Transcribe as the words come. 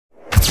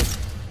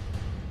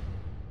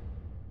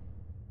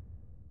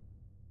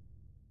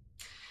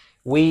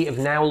We have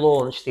now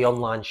launched the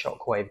online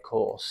Shockwave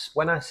course.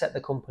 When I set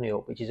the company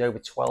up, which is over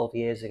 12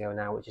 years ago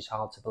now, which is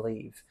hard to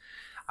believe,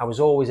 I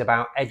was always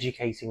about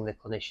educating the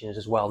clinicians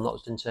as well, not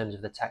just in terms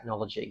of the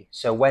technology.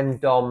 So when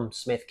Dom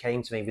Smith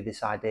came to me with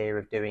this idea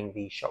of doing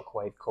the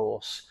Shockwave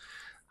course,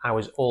 I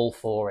was all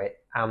for it.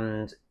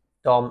 And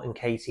Dom and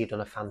Katie have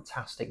done a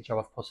fantastic job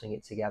of putting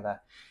it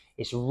together.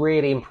 It's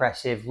really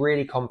impressive,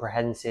 really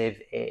comprehensive.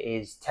 It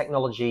is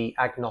technology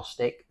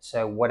agnostic,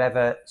 so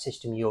whatever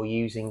system you're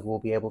using will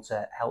be able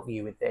to help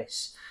you with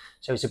this.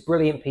 So it's a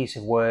brilliant piece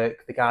of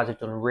work. The guys have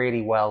done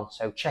really well.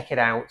 So check it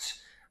out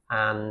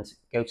and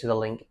go to the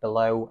link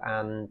below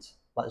and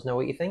let us know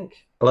what you think.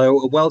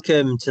 Hello,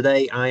 welcome.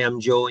 Today I am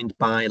joined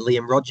by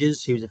Liam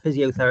Rodgers, who's a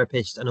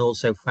physiotherapist and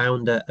also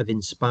founder of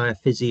Inspire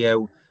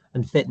Physio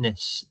and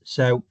Fitness.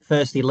 So,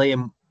 firstly,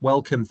 Liam,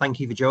 welcome.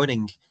 Thank you for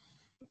joining.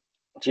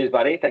 Cheers,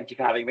 buddy. Thank you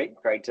for having me.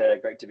 Great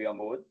to be on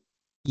board.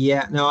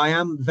 Yeah, no, I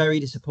am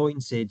very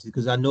disappointed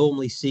because I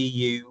normally see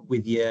you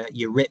with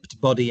your ripped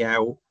body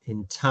out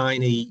in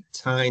tiny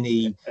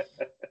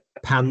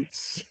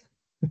pants.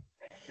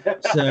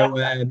 So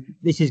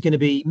this is going to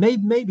be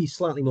maybe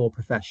slightly more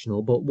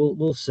professional, but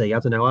we'll see. I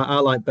don't know. I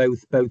like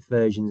both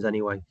versions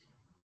anyway.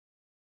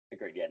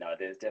 Agreed. Yeah, no,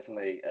 there's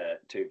definitely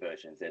two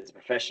versions. There's a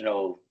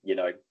professional,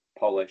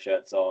 polo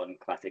shirts on,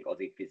 classic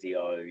Aussie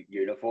physio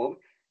uniform,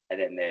 and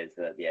then there's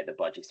the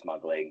budgie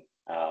smuggling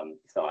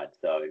side.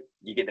 So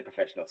you get the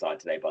professional side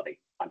today, buddy.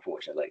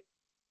 Unfortunately.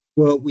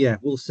 Well, yeah,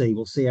 we'll see.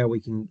 We'll see how we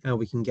can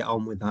get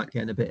on with that,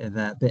 getting a bit of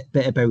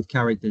bit of both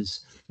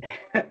characters.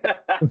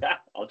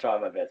 I'll try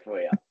my best for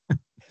you.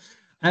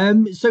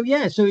 So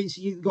yeah, so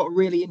you've got a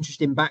really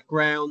interesting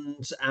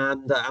background,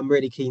 and I'm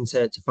really keen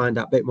to find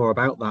out a bit more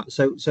about that.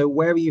 So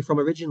where are you from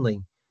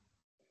originally?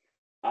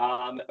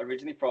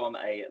 Originally from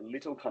a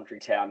little country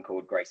town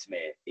called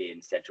Gracemere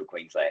in central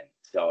Queensland.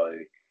 So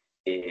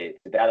it's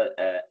about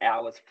an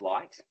hour's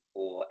flight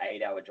or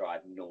 8 hour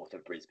drive north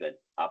of Brisbane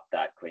up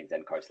that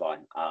Queensland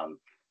coastline.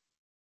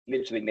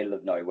 Literally middle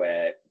of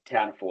nowhere,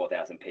 town of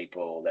 4,000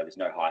 people. There was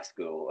no high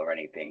school or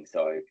anything.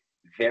 So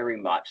very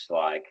much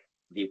like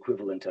the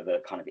equivalent of a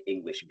kind of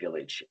English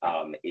village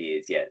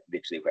is, yeah,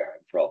 literally where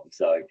I'm from.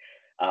 So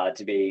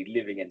to be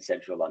living in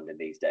central London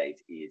these days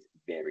is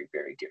very,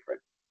 very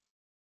different.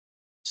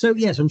 So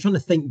yes, I'm trying to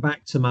think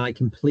back to my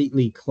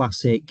completely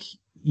classic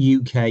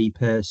UK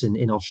person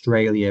in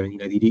Australia, and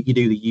you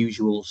do the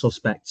usual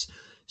suspects.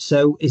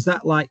 So is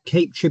that like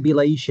Cape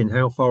Tribulation?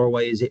 How far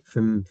away is it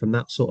from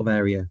that sort of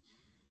area?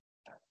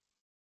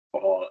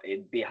 Or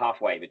it'd be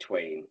halfway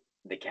between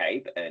the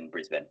Cape and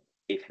Brisbane,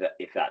 if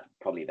that,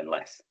 probably even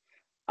less.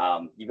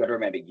 You've got to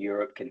remember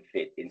Europe can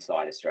fit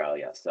inside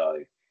Australia. So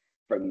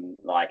from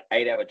like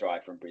 8 hour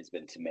drive from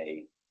Brisbane to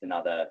me,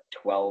 another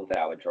 12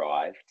 hour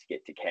drive to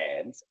get to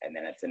Cairns, and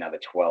then it's another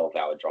 12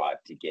 hour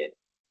drive to get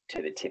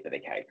to the tip of the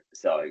Cape.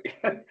 So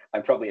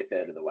I'm probably a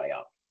third of the way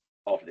up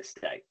of the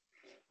state.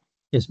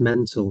 It's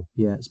mental.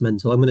 Yeah, it's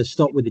mental. I'm going to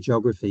stop with the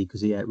geography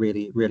because yeah, it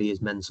really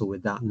is mental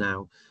with that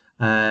now.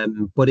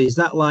 But is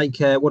that like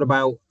what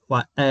about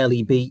like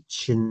Early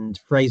Beach and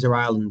Fraser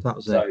Island? That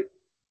was it. So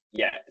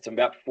yeah, it's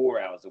about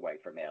 4 hours away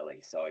from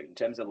Airlie. So in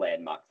terms of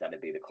landmarks, that'd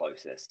be the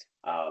closest.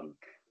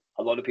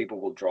 A lot of people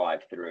will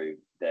drive through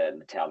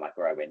the town like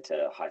where I went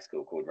to high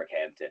school called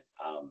Rockhampton,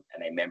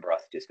 and they remember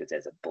us just because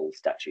there's a bull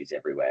statues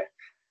everywhere.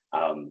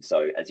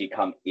 So as you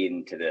come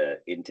into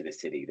the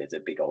city, there's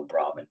a big old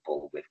Brahman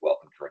bull with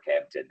 "Welcome to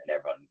Rockhampton," and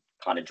everyone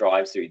kind of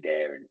drives through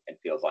there and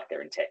feels like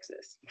they're in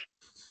Texas.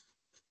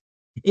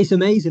 It's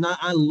amazing.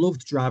 I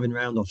loved driving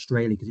around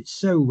Australia because it's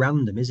so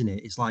random, isn't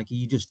it? It's like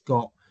you just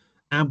got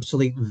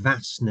absolute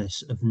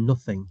vastness of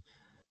nothing.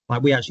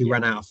 Like we actually Yeah.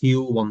 ran out of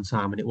fuel one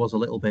time and it was a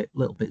little bit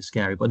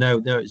scary. But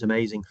no, it's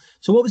amazing.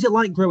 So what was it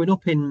like growing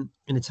up in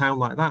a town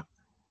like that?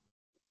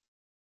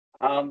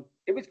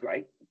 It was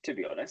great, to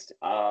be honest.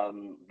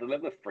 The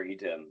level of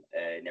freedom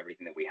and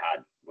everything that we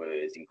had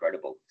was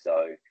incredible.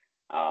 So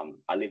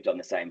I lived on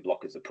the same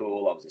block as the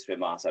pool. I was a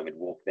swimmer, so I would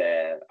walk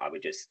there. I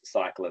would just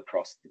cycle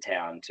across the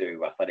town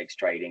to athletics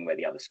trading where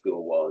the other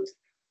school was.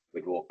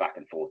 We'd walk back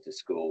and forth to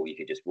school. You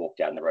could just walk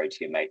down the road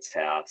to your mate's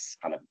house,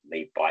 kind of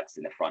leave bikes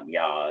in the front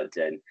yard,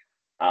 and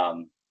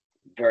um,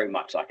 very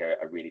much like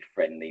a really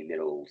friendly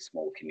little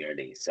small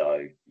community.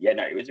 So yeah,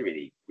 no, it was a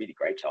really, really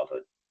great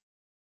childhood.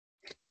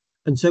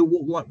 And so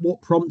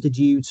what prompted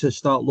you to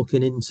start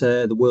looking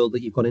into the world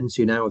that you've got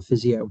into now of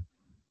physio?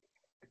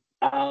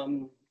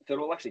 So it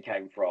all actually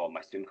came from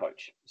my swim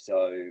coach.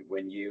 So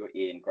when you were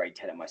in grade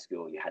 10 at my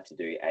school, you had to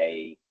do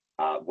a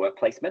work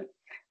placement.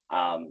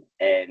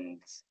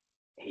 And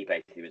he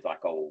basically was like,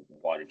 oh,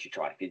 why don't you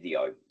try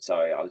physio? So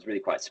I was really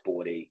quite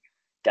sporty.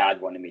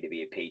 Dad wanted me to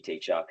be a PE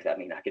teacher because I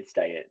mean I could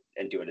stay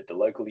and do it at the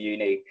local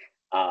uni.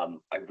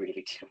 I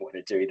really didn't want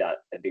to do that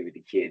and be with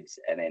the kids.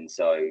 And then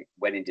so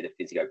went into the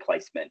physio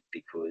placement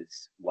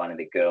because one of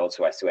the girls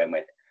who I swam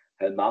with,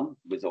 her mum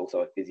was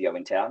also a physio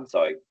in town. So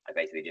I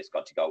basically just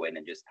got to go in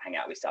and just hang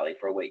out with Sally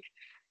for a week.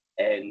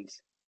 And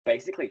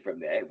basically from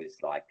there, it was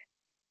like,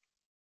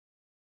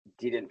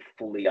 didn't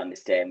fully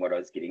understand what I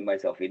was getting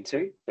myself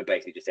into, but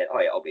basically just said, oh,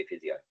 yeah, I'll be a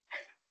physio.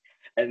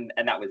 and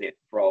that was it.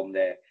 From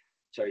there,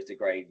 chose the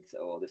grades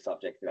or the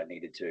subjects that I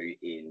needed to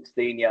in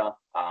senior,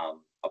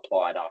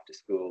 applied after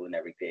school and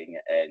everything,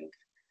 and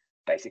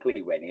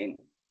basically went in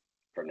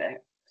from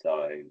there.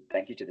 So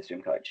thank you to the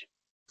swim coach.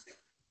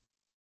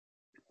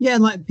 Yeah,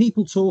 and like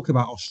people talk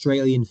about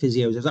Australian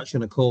physios. I was actually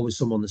on a call with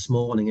someone this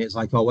morning. It's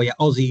like, oh, well, yeah,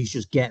 Aussies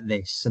just get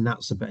this, and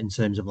that's a bit in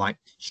terms of like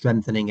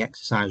strengthening,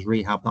 exercise,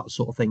 rehab, that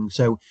sort of thing.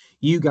 So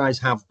you guys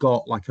have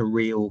got like a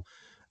real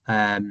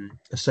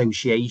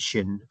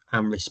association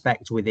and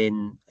respect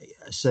within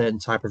a certain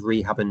type of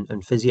rehab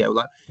and physio.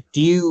 Like,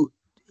 do you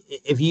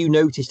have you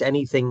noticed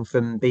anything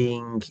from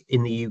being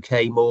in the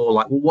UK more?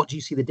 Like, well, what do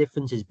you see the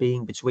differences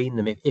being between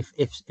them,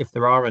 if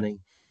there are any?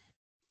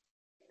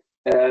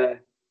 Uh,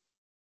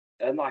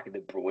 and like the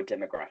broad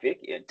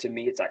demographic, to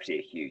me, it's actually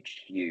a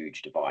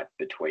huge divide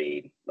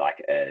between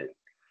like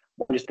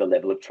not just the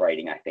level of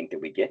training I think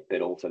that we get,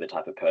 but also the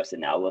type of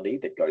personality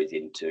that goes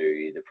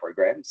into the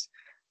programs.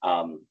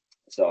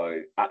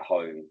 So at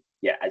home,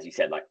 yeah, as you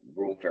said, like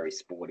we're all very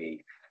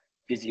sporty.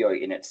 Physio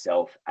in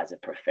itself as a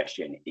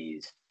profession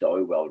is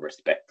so well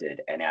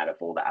respected, and out of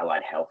all the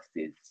allied health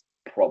is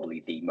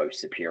probably the most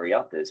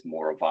superior. There's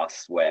more of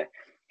us where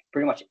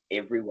pretty much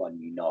everyone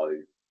you know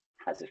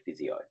has a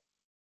physio.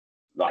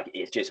 Like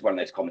it's just one of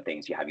those common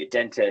things. You have your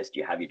dentist,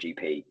 you have your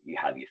GP, you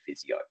have your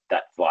physio.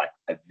 That's like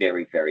a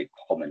very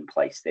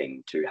commonplace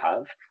thing to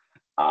have.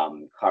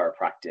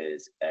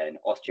 Chiropractors and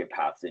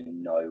osteopaths are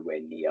nowhere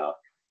near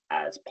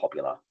as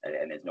popular,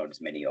 and there's not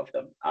as many of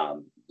them.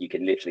 You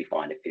can literally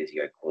find a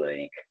physio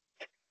clinic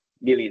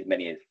nearly as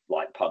many as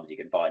like pubs you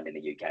can find in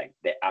the UK.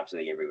 They're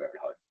absolutely everywhere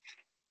at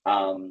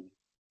home.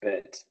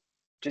 But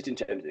just in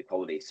terms of the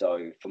quality,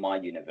 so for my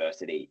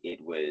university, it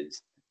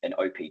was an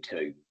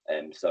OP2.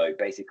 So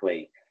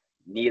basically,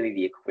 nearly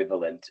the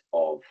equivalent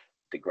of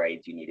the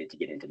grades you needed to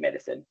get into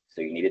medicine. So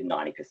you needed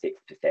 96%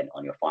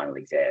 on your final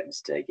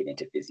exams to get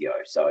into physio.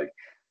 So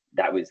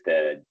that was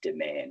the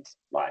demand,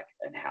 like,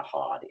 and how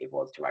hard it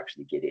was to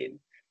actually get in.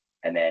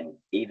 And then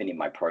even in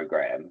my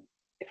program,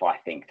 if I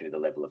think through the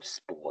level of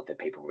sport that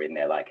people were in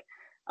there, like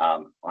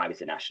I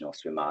was a national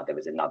swimmer, there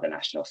was another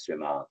national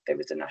swimmer, there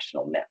was a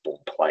national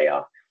netball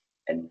player,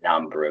 a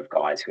number of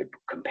guys who had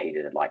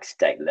competed at like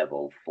state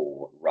level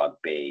for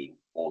rugby,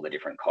 all the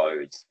different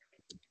codes.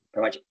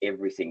 Pretty much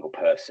every single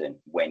person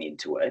went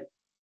into it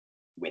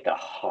with a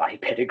high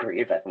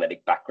pedigree of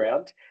athletic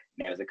background.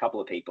 And there was a couple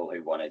of people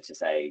who wanted to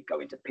say go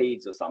into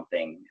peds or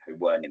something who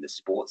weren't in the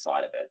sports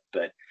side of it.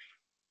 But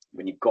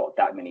when you've got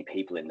that many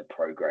people in the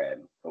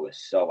program who are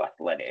so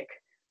athletic,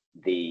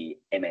 the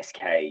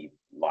MSK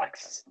like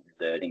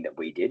learning that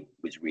we did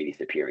was really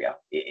superior,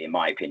 in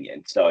my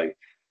opinion. So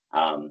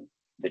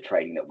the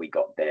training that we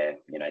got there,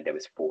 you know, there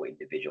was 4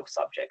 individual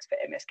subjects for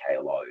MSK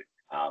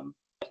alone,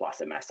 plus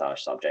a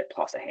massage subject,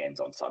 plus a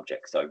hands-on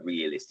subject. So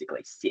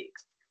realistically 6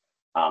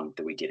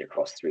 that we did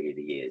across 3 of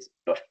the years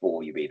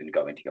before you even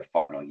go into your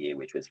final year,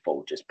 which was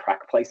full just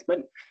prac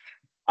placement.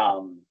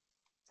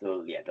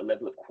 So yeah, the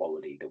level of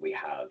quality that we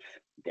have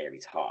there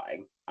is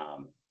high.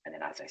 And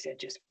then, as I said,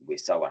 just we're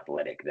so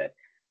athletic that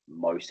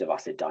most of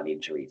us had done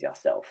injuries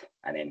ourselves.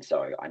 And then,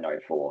 so I know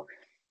for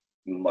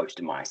most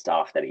of my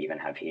staff that I even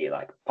have here,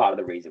 like part of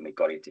the reason we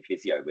got into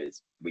physio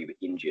was we were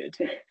injured,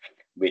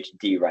 which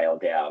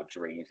derailed our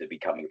dreams of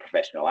becoming a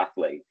professional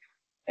athlete.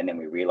 And then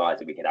we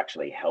realized that we could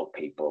actually help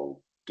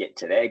people get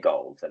to their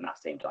goals, and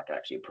that seemed like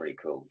actually a pretty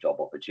cool job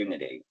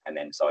opportunity. And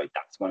then so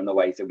that's one of the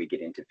ways that we get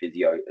into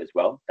physio as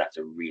well. That's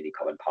a really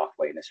common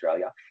pathway in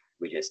Australia.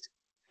 We just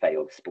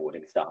failed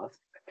sporting stars.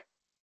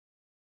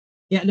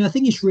 Yeah, no, I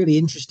think it's really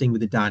interesting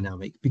with the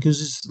dynamic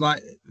because it's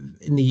like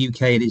in the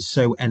UK, it is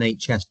so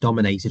NHS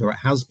dominated, or it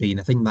has been.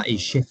 I think that is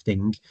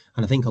shifting,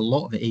 and I think a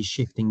lot of it is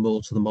shifting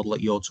more to the model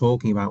that you're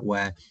talking about,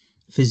 where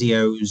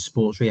physios,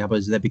 sports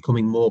rehabbers, they're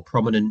becoming more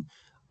prominent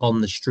on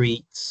the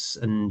streets,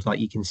 and like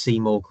you can see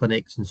more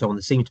clinics and so on.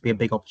 There seems to be a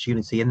big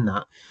opportunity in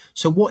that.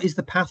 So, what is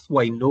the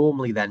pathway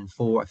normally then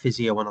for a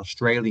physio in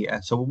Australia?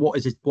 So, what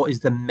is it? What is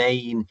the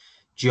main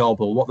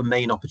job, or what are the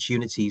main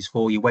opportunities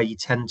for you where you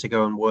tend to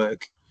go and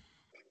work?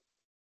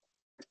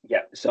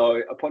 Yeah.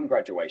 So upon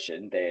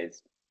graduation,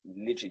 there's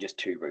literally just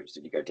 2 routes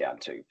that you go down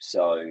to.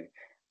 So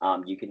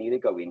you can either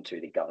go into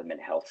the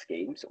government health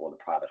schemes or the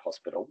private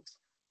hospitals,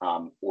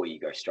 or you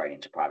go straight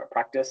into private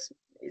practice.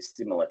 It's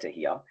similar to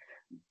here,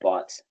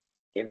 but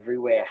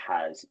everywhere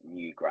has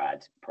new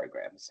grad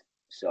programs.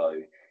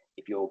 So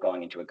if you're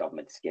going into a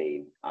government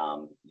scheme,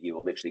 you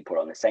will literally put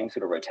on the same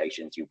sort of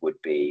rotations you would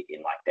be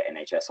in like the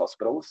NHS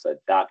hospitals. So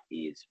that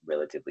is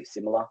relatively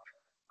similar.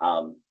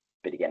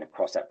 But again,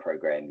 across that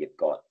program, you've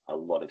got a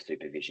lot of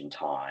supervision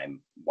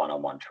time,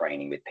 one-on-one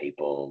training with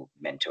people,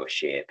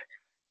 mentorship,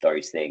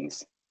 those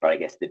things. But I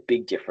guess the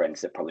big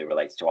difference that probably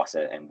relates to us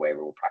and where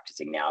we're all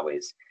practicing now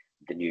is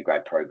the new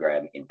grad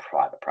program in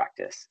private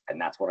practice. And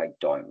that's what I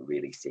don't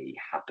really see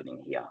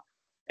happening here.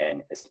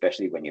 And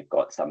especially when you've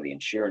got some of the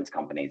insurance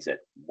companies that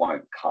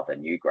won't cover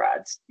new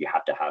grads, you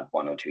have to have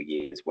 1 or 2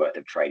 years worth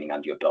of training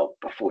under your belt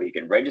before you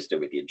can register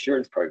with the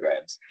insurance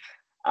programs.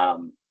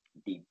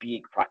 The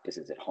big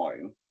practices at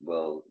home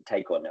will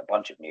take on a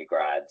bunch of new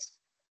grads,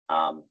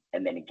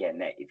 And then again,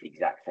 that is the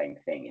exact same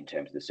thing in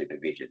terms of the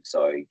supervision.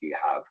 So you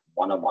have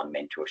one-on-one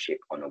mentorship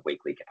on a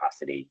weekly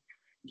capacity.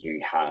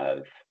 You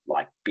have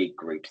like big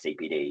group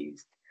CPDs.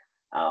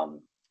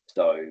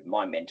 So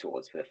my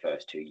mentors for the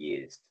first 2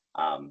 years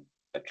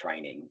of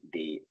training,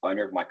 the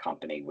owner of my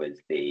company was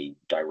the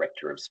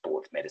director of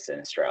sports medicine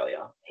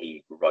Australia.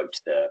 He wrote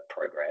the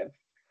program.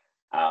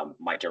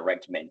 My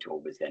direct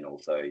mentor was then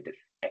also the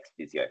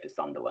ex-physio for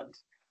Sunderland.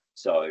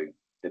 So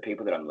the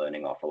people that I'm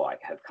learning off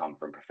have come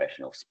from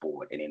professional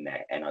sport and in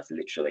there, and I was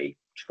literally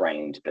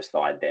trained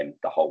beside them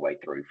the whole way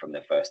through from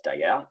the first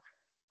day out.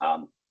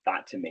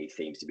 That to me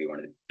seems to be one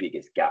of the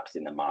biggest gaps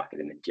in the market,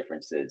 and the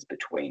differences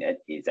between it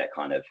is that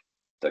kind of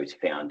those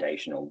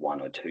foundational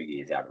 1 or 2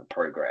 years out of a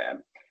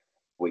program.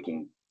 We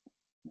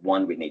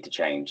need to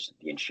change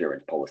the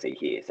insurance policy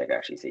here so I can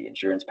actually see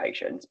insurance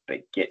patients, but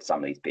get some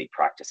of these big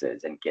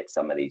practices and get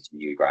some of these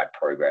new grad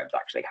programs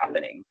actually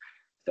happening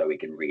so we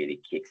can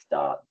really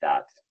kickstart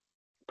that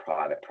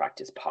private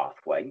practice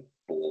pathway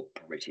for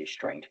British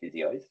trained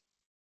physios.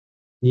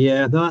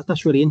 Yeah,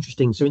 that's really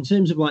interesting. So in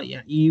terms of like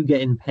you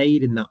getting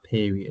paid in that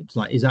period,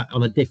 like is that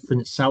on a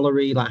different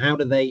salary? Like how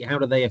do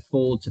they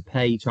afford to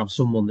pay to have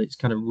someone that's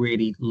kind of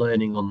really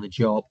learning on the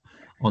job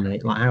on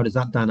it? Like how does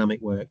that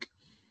dynamic work?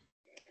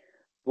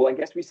 Well, I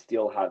guess we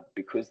still have,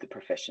 because the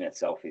profession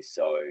itself is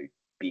so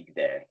big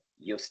there,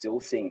 you're still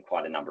seeing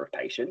quite a number of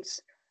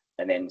patients.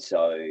 And then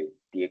so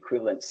the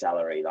equivalent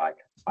salary, like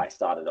I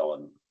started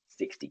on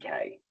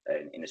 60K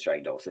in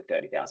Australian dollars, so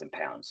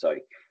 £30,000. So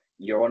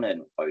you're on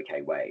an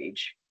okay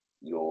wage.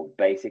 You're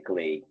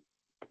basically,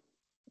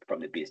 from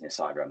the business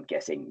side, I'm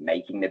guessing,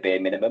 making the bare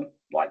minimum,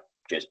 like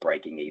just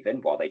breaking even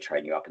while they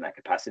train you up in that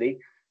capacity.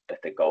 But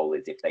the goal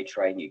is if they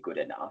train you good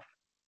enough,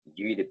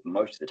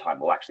 most of the time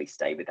will actually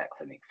stay with that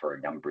clinic for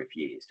a number of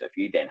years. So if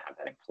you then have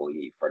that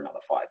employee for another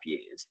 5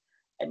 years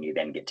and you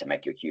then get to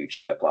make your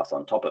huge surplus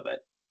on top of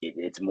it,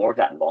 it's more of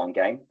that long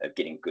game of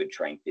getting good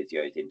trained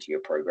physios into your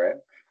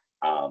program.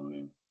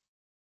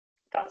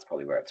 That's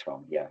probably where it's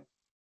from. Yeah.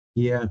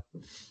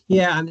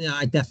 Yeah, I mean,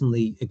 I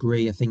definitely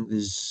agree. I think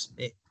there's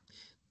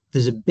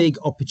a big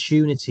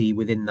opportunity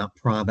within that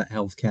private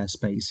healthcare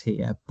space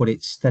here, but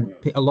it's then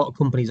a lot of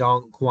companies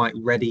aren't quite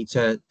ready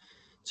to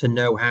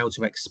know how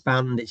to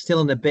expand. It's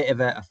still in a bit of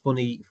a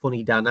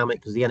funny dynamic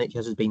because the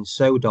NHS has been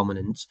so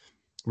dominant,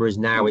 whereas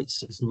now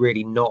it's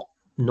really not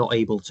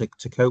able to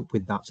cope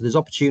with that. So there's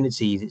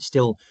opportunities. It's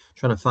still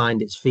trying to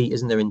find its feet,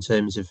 isn't there, in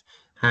terms of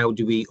how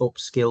do we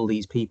upskill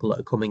these people that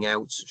are coming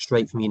out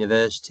straight from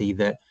university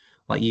that,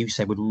 like you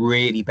said, would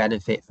really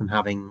benefit from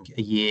having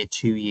a year,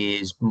 2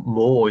 years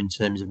more in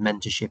terms of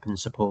mentorship and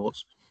support.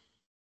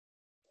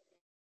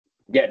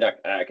 Yeah, no,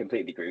 I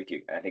completely agree with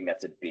you. I think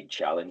that's a big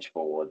challenge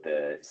for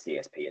the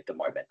CSP at the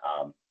moment,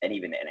 and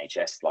even the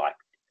NHS,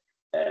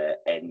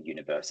 and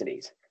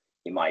universities.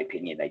 In my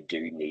opinion, they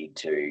do need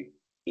to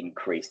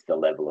increase the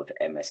level of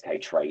MSK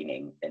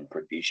training and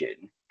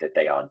provision that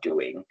they are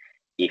doing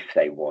if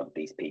they want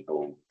these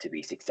people to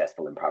be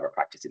successful in private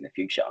practice in the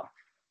future.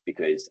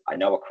 Because I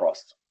know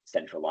across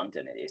central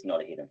London, it is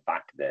not a hidden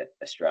fact that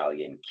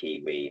Australian,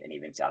 Kiwi, and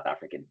even South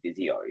African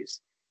physios,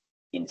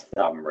 in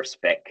some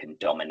respect, can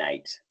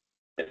dominate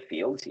the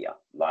fields here.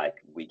 Like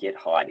we get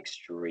hired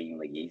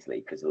extremely easily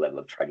because of the level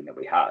of training that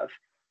we have,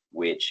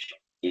 which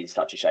is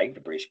such a shame for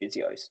British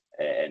physios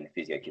and the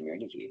physio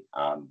community.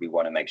 We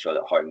want to make sure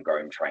that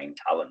homegrown trained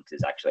talent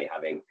is actually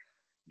having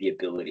the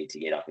ability to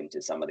get up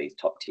into some of these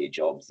top tier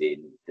jobs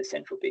in the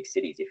central big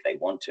cities if they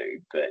want to,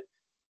 but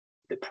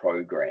the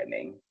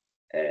programming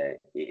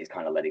is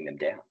kind of letting them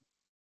down.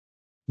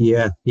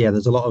 Yeah,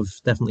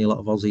 there's definitely a lot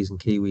of Aussies and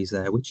Kiwis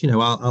there, which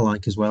I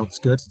like as well. It's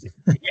good.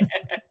 Yeah.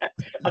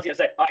 I was gonna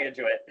say I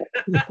enjoy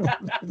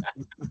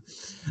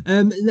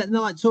it.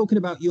 Now, like talking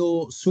about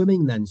your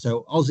swimming then.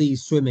 So Aussie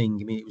swimming,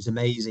 I mean, it was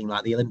amazing.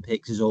 Like the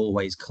Olympics is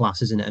always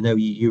class, isn't it? I know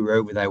you were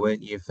over there,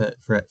 weren't you, for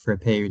a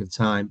period of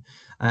time.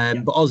 Yeah.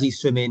 But Aussie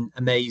swimming,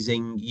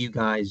 amazing. You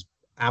guys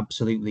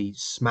absolutely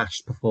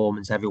smashed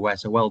performance everywhere.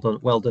 So well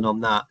done on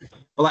that.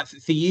 But like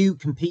for you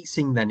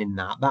competing then in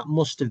that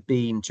must have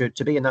been to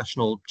be a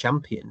national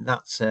champion.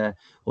 That's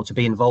or to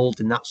be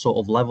involved in that sort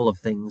of level of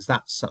things.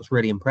 That's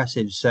really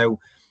impressive. So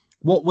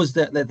what was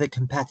the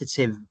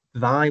competitive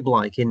vibe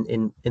like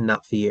in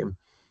that for you?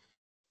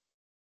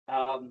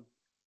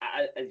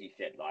 As you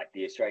said, like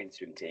the Australian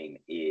swim team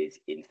is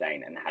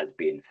insane and has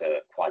been for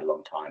quite a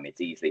long time.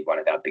 It's easily one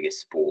of our biggest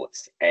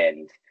sports,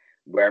 and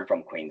where I'm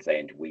from,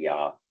 Queensland, we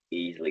are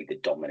easily the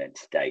dominant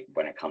state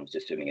when it comes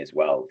to swimming as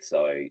well.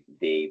 So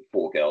the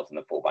 4 girls and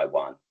the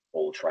 4x1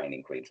 all train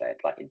in Queensland,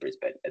 like in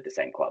Brisbane, at the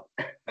same club,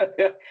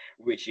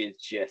 which is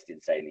just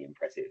insanely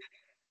impressive.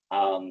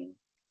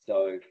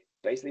 So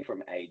basically,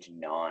 from age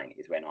 9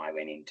 is when I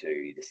went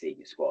into the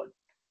senior squad.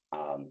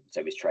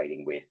 So I was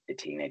training with the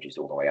teenagers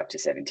all the way up to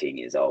 17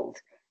 years old.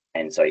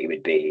 And so it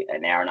would be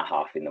an hour and a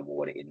half in the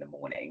water in the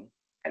morning,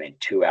 and then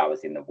 2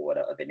 hours in the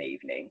water of an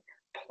evening,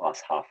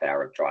 plus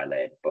half-hour of dry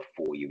land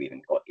before you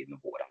even got in the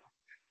water.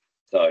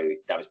 So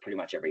that was pretty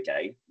much every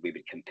day. We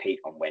would compete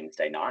on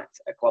Wednesday nights,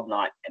 a club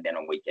night, and then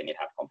on weekend you'd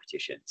have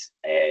competitions.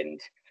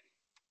 And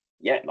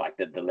yeah, like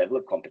the level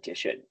of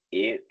competition,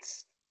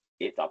 it's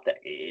up there.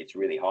 It's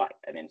really high.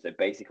 And then so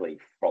basically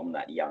from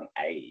that young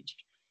age,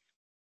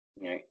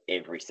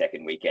 every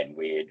second weekend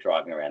we're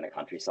driving around the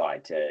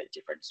countryside to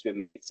different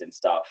swim meets and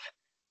stuff.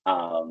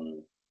 But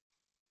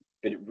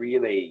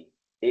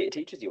it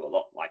teaches you a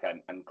lot. Like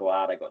I'm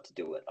glad I got to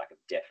do it. Like I'm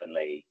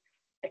definitely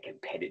a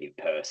competitive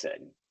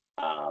person.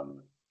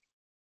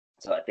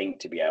 So I think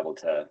to be able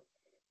to,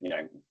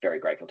 very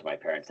grateful to my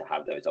parents to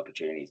have those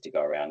opportunities to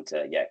go around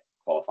to,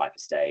 qualify for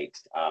state,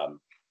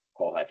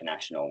 qualify for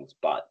nationals.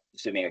 But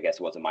swimming, I guess,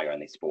 wasn't my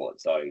only sport.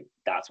 So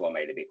that's what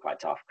made it a bit quite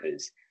tough,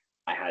 because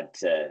I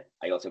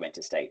also went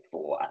to state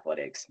for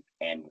athletics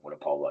and water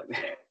polo.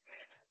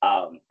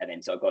 And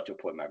then so I got to a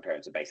point where my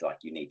parents were basically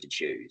like, you need to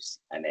choose.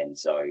 And then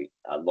so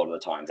a lot of the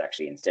times,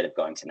 actually, instead of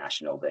going to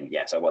national, then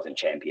yes, I wasn't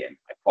champion.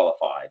 I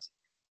qualified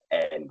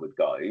and would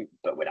go,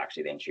 but would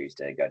actually then choose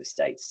to go to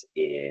states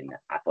in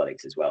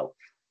athletics as well.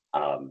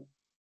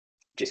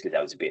 Just because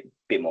that was a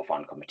bit more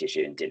fun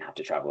competition, didn't have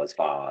to travel as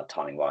far,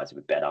 timing wise, it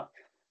was better.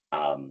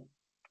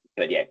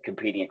 But yeah,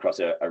 competing across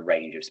a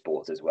range of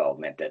sports as well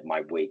meant that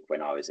my week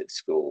when I was at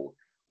school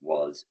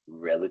was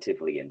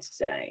relatively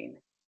insane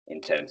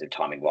in terms of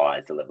timing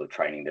wise, the level of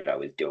training that I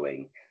was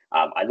doing.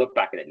 I look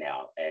back at it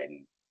now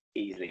and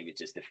easily was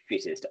just the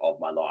fittest of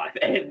my life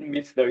and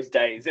miss those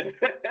days.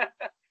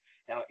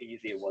 How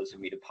easy it was for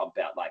me to pump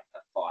out like a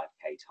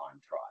 5K time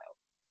trial.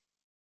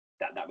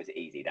 That was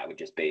easy. That would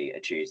just be a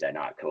Tuesday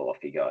night, cool,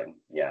 off you go.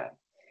 Yeah.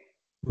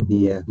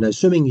 Yeah, no,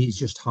 swimming is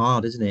just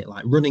hard, isn't it?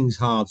 Like running's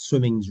hard,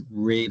 swimming's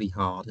really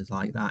hard.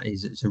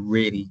 It's a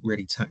really,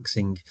 really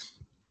taxing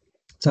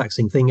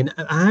thing. And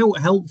how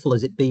helpful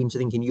has it been to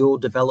think in your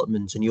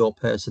development and your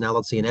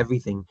personality and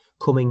everything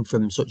coming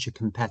from such a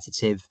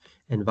competitive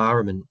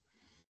environment?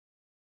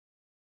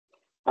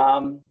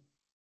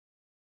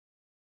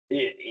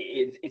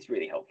 It's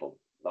really helpful,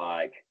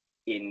 like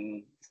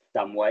in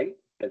some way,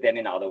 but then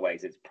in other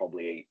ways, it's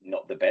probably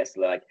not the best.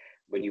 Like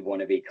when you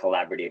want to be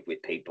collaborative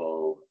with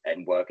people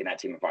and work in that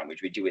team environment,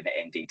 which we do in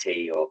the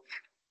NDT, or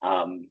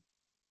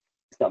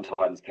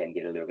sometimes can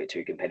get a little bit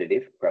too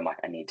competitive, where I'm like,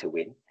 I need to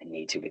win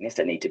this,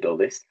 I need to build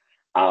this.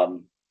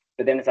 But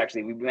then it's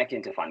actually, we make it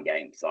into fun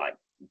games, like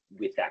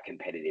with that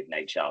competitive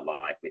nature,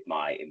 like with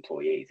my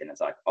employees. And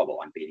it's like, oh, well,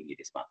 I'm beating you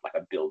this month. Like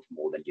I build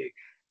more than you.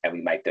 And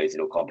we make those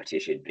little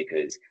competitions,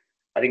 because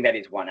I think that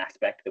is one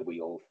aspect that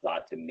we all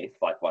start to miss.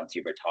 Like once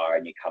you retire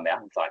and you come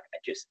out, it's like,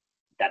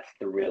 that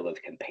thrill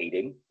of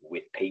competing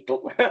with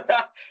people.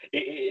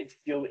 It's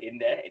still in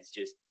there. It's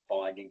just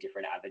finding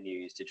different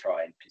avenues to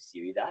try and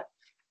pursue that.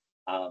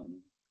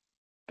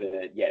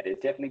 But yeah, there's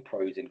definitely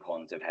pros and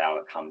cons of how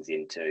it comes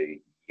into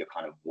your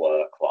kind of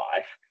work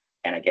life.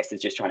 And I guess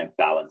it's just trying to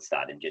balance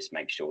that and just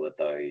make sure that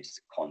those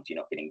cons, you're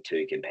not getting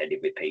too competitive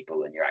with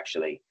people, and you're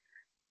actually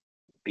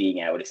being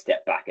able to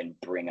step back and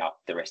bring up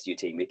the rest of your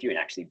team with you and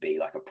actually be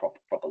like a proper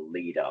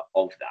leader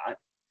of that,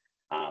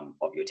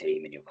 of your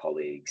team and your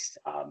colleagues,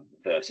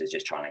 versus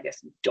just trying to, I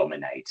guess,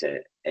 dominate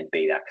it and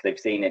be that. Because they've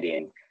seen it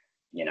in,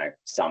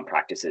 some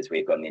practices where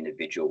you've got an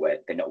individual where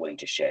they're not willing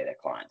to share their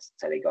clients.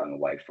 So they're going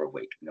away for a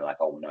week and they're like,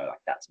 oh no,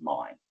 like that's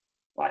mine.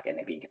 Like, and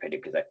they're being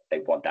competitive because they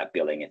want that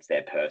billing. It's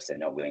their person,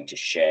 not willing to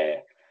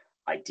share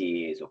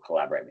ideas or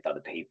collaborate with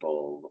other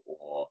people,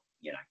 or,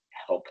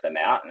 help them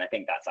out. And I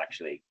think that's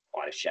actually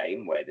quite a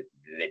shame, where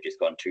they've just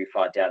gone too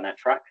far down that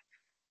track.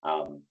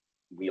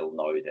 We all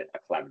know that a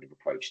collaborative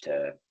approach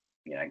to,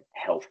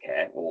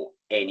 healthcare or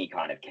any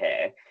kind of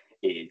care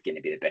is going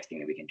to be the best thing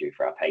that we can do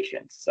for our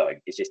patients. So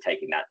it's just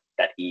taking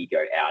that ego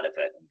out of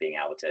it and being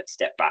able to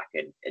step back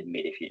and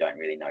admit if you don't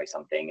really know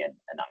something, and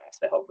ask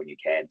for help when you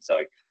can. So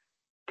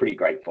pretty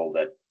grateful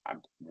that I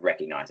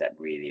recognized that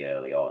really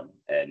early on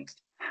and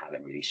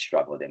haven't really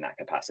struggled in that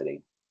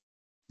capacity.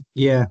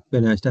 Yeah,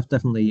 but no, it's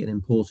definitely an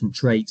important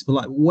trait. But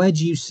like, where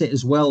do you sit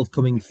as well,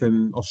 coming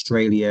from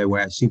Australia,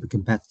 where it's super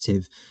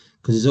competitive?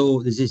 Because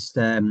there's this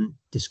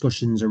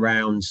discussions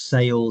around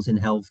sales in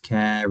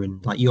healthcare,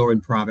 and like you're in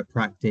private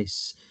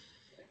practice,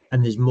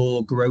 and there's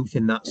more growth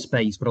in that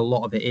space, but a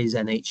lot of it is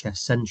NHS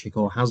centric,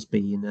 or has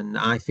been. And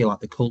I feel like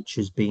the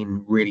culture's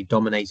been really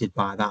dominated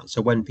by that.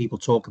 So when people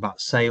talk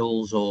about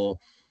sales or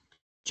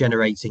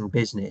generating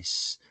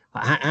business,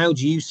 how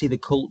do you see the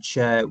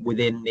culture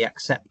within the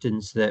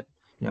acceptance that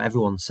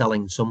everyone's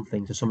selling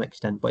something to some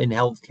extent, but in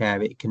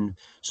healthcare it can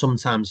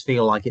sometimes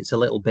feel like it's a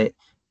little bit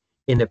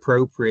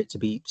inappropriate to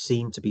be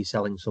seen to be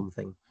selling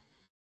something?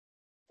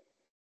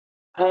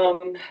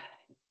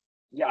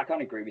 Yeah, I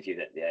kind of agree with you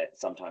that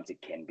sometimes it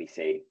can be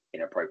seen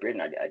inappropriate,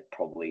 and I'd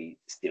probably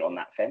sit on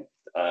that fence.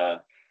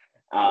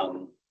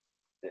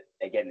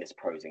 Again, there's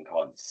pros and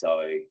cons.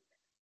 So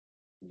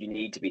you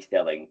need to be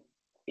selling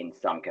in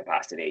some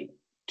capacity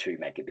to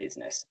make a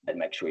business and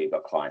make sure you've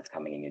got clients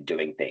coming in and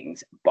doing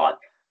things. But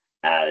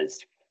as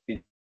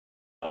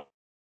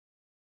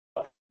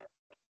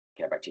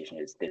care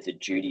practitioners, there's a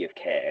duty of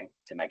care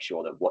to make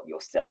sure that what you're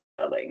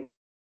selling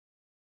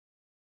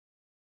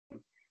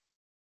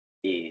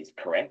is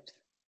correct,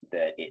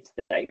 that it's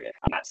safe.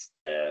 And that's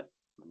the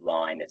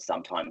line that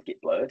sometimes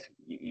get blurred.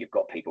 You've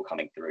got people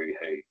coming through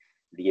who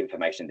the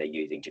information they're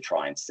using to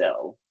try and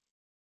sell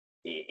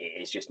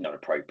is just not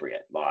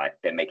appropriate. Like,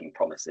 they're making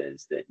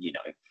promises that, you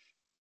know,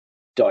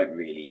 don't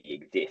really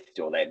exist,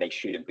 or they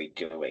shouldn't be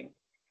doing.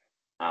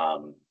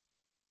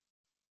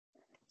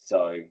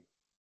 So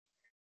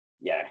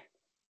yeah,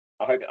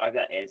 I hope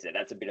that answers it.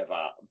 That's a bit of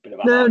a No,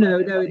 hard no,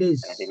 one there, no, it buddy.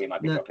 is. I think we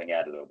might be No, dropping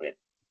out a little bit.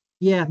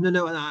 yeah,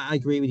 no, I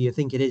agree with you. I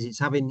think it is. It's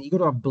having, you got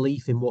to have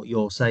belief in what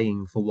you're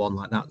saying, for one.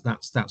 Like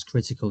that's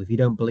critical. If you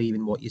don't believe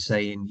in what you're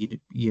saying,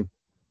 you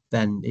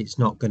then it's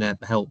not going to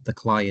help the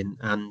client,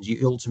 and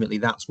you ultimately,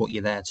 that's what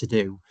you're there to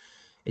do.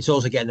 It's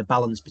also getting a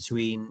balance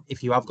between,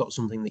 if you have got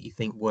something that you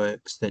think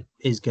works, that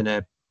is going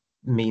to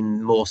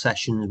mean more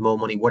sessions, more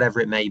money, whatever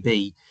it may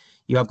be,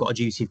 you have got a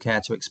duty of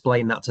care to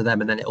explain that to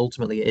them, and then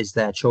ultimately it is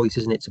their choice,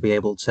 isn't it, to be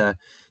able to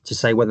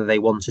say whether they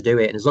want to do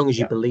it. And as long as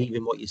you believe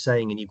in what you're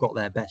saying and you've got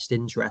their best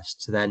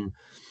interests, then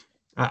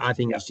I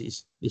think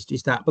it's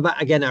just that. But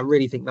that, again, I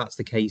really think that's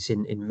the case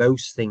in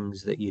most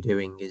things that you're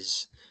doing.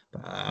 Is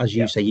as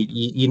you say,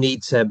 you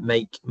need to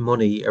make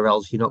money, or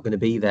else you're not going to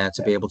be there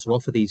to be able to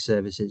offer these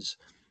services.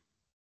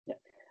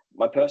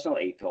 My personal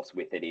ethos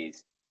with it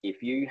is,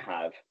 if you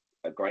have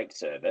a great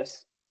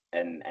service,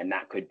 and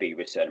that could be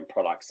with certain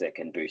products that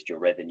can boost your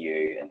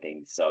revenue and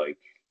things. So,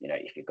 you know,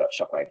 if you've got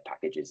shockwave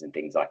packages and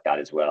things like that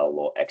as well,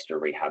 or extra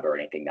rehab or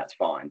anything, that's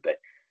fine. But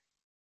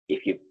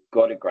if you've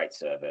got a great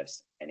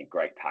service and a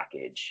great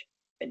package,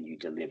 and you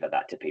deliver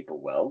that to people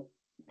well,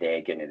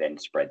 they're going to then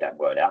spread that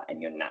word out,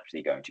 and you're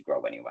naturally going to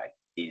grow anyway,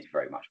 is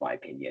very much my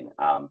opinion.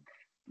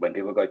 When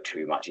people go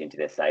too much into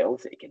their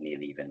sales, it can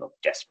nearly even look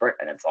desperate.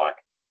 And it's like,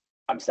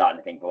 I'm starting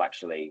to think, well,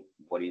 actually,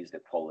 what is the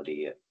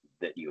quality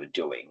that you are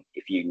doing?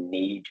 If you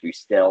need to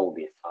sell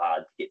this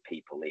hard to get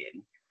people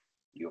in,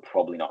 you're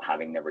probably not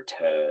having the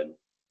return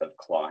of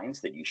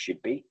clients that you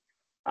should be.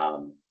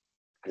 Because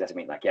that's, I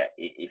mean, like, yeah,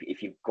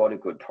 if you've got a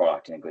good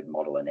product and a good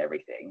model and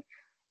everything,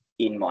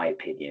 in my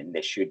opinion,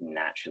 there should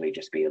naturally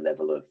just be a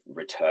level of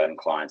return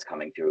clients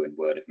coming through and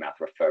word of mouth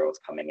referrals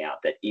coming out,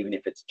 that even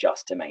if it's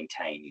just to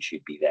maintain, you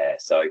should be there.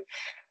 So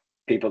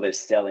people that are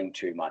selling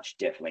too much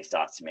definitely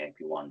starts to make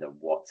you wonder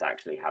what's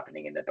actually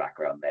happening in the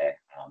background there,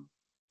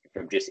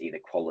 from just either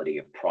quality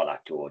of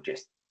product or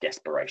just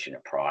desperation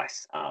of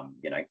price.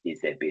 You know,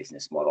 is their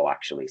business model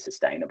actually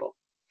sustainable?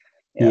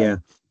 Yeah.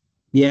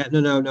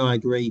 No, I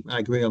agree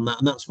on that.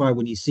 And that's why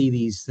when you see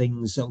these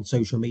things on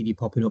social media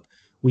popping up,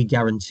 we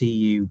guarantee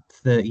you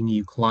 30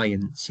 new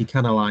clients, you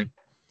kind of like,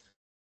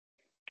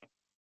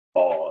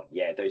 oh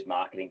yeah, those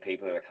marketing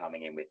people who are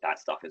coming in with that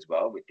stuff as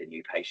well, with the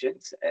new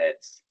patients.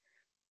 It's,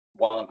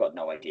 one, I've got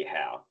no idea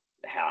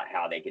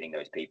how they're getting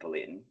those people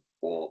in,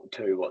 or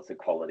two, what's the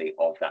quality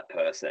of that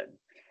person.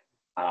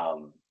 I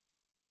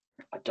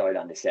don't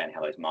understand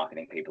how those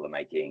marketing people are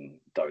making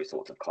those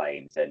sorts of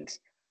claims. And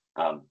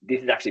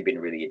this has actually been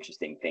a really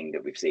interesting thing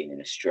that we've seen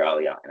in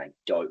Australia, and I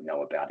don't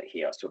know about it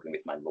here. I was talking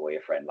with my lawyer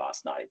friend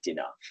last night at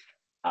dinner,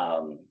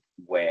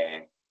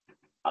 where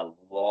a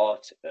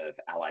lot of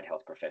allied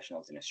health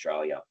professionals in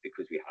Australia,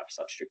 because we have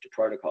such stricter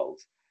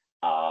protocols,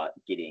 are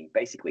getting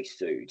basically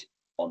sued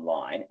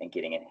online and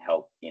getting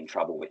in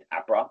trouble with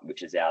APRA,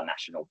 which is our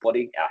national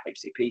body, our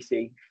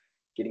HCPC,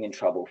 getting in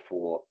trouble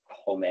for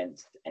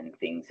comments and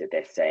things that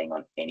they're saying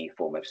on any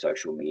form of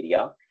social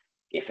media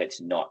if it's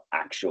not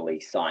actually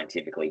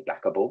scientifically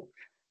backable.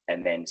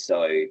 And then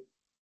so,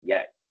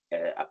 yeah,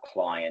 a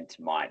client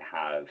might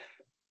have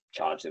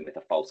charged them with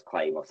a false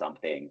claim or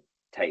something,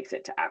 takes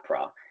it to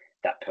APRA.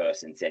 That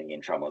person sending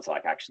in trouble is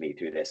like, actually,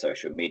 through their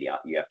social media,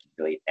 you have to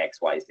delete X,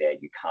 Y, Z,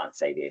 you can't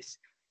say this.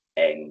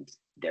 And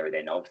there are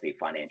then obviously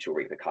financial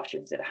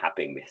repercussions that are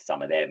happening with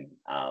some of them,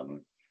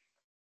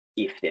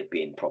 if they've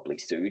been properly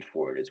sued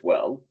for it as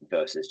well,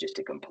 versus just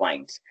a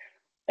complaint.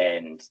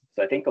 And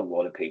so I think a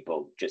lot of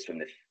people, just from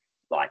the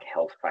like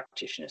health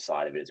practitioner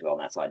side of it as well, on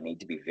that side, need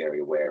to be very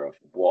aware of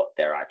what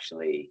they're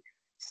actually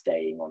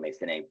staying on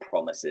this, and any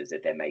promises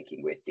that they're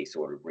making with these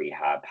sort of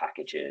rehab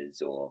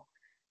packages, or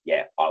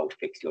yeah, I'll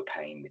fix your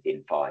pain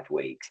within 5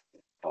 weeks,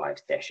 5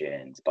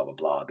 sessions, blah, blah,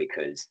 blah,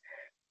 because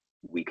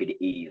we could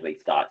easily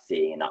start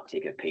seeing an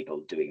uptick of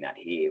people doing that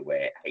here,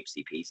 where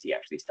HCPC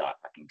actually start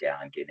backing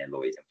down and getting their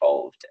lawyers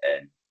involved,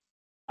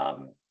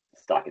 and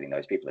start getting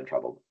those people in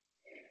trouble.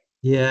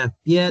 yeah,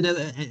 no,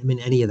 I mean,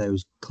 any of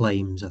those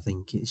claims, I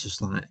think it's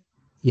just like,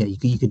 yeah,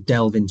 you could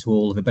delve into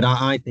all of it. But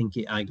I think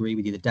I agree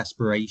with you. The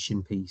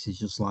desperation piece is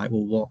just like,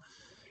 well, what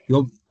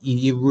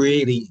you're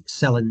really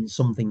selling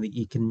something that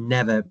you can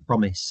never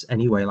promise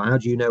anyway. Like, how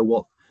do you know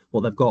what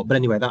they've got? But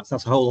anyway, that's a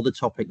whole other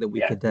topic that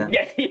we could delve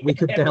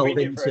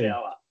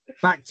into.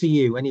 Back to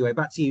you anyway.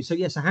 Back to you. So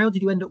yeah, so how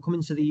did you end up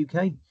coming to the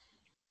UK?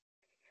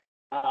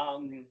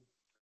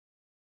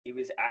 It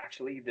was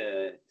actually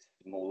the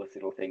smallest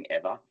little thing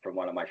ever from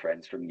one of my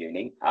friends from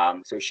uni.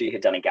 So she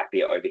had done a gap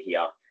year over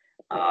here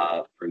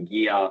for a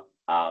year,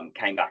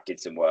 came back, did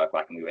some work,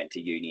 like, and we went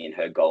to uni, and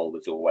her goal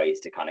was always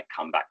to kind of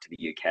come back to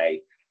the UK.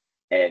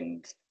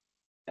 And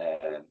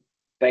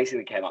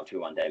basically came up to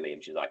me one day,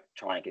 Liam, she's like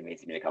trying to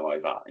convince me to come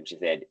over. And she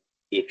said,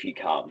 if you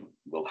come,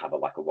 we'll have a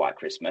white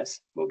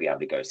Christmas. We'll be able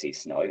to go see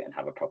snow and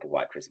have a proper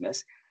white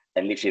Christmas.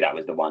 And literally that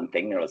was the one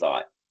thing that I was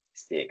like,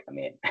 sick, I'm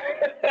in.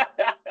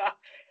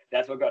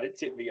 That's what got it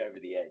tipped me over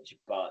the edge.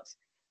 But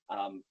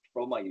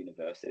from my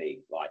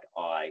university, like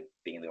I,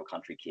 being a little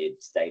country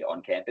kid, stayed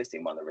on campus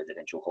in one of the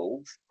residential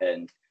halls.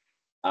 And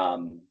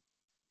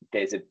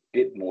there's a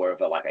bit more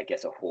of a, like, I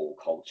guess, a hall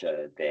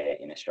culture there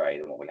in Australia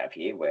than what we have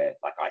here, where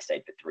like I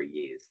stayed for 3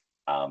 years.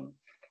 And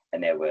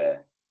there were,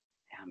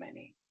 how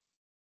many?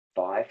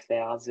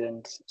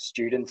 5,000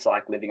 students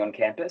like living on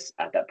campus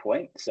at that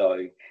point.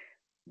 So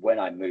when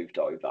I moved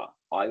over,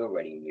 I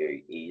already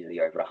knew easily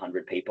over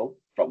 100 people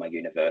from my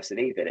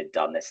university that had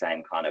done the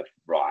same kind of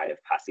rite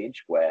of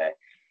passage where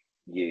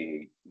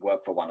you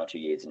work for 1 or 2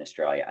 years in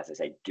Australia, as I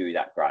say, do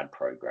that grad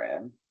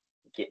program,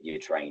 get your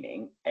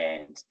training.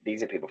 And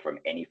these are people from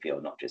any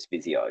field, not just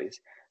physios.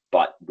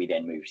 But we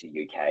then moved to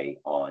the UK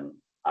on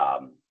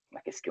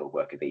like a skilled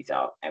worker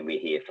visa, and we're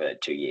here for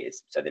 2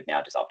 years. So they've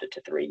now just upped it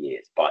to 3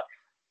 years. But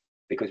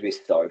because we're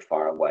so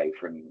far away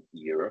from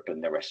Europe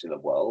and the rest of the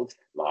world,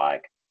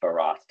 like for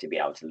us to be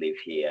able to live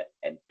here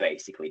and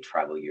basically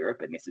travel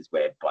Europe, and this is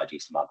where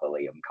budgie smuggler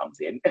Liam comes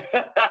in,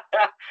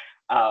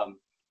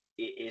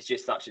 it's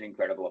just such an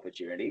incredible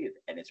opportunity,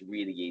 and it's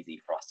really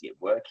easy for us to get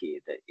work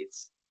here that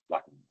it's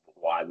like,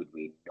 why would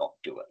we not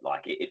do it?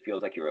 Like it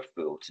feels like you're a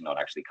fool to not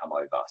actually come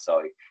over.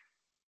 So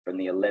from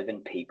the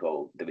 11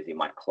 people that was in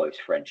my close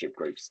friendship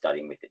group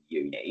studying with at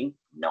uni,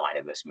 9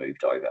 of us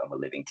moved over and were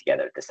living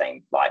together at the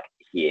same, like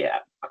here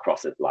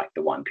across like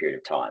the one period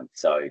of time.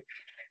 So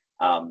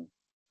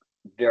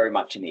very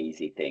much an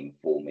easy thing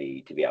for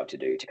me to be able to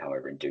do, to come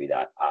over and do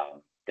that.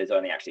 There's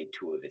only actually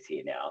 2 of us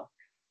here now,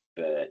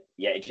 but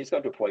yeah, it just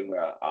got to a point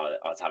where I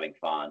was having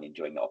fun,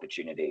 enjoying the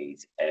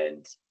opportunities,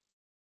 and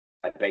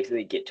I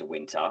basically get to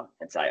winter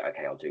and say,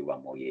 okay, I'll do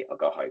 1 more year. I'll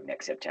go home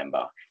next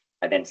September.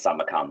 And then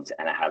summer comes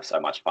and I have so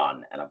much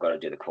fun, and I've got to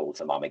do the call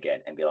to mum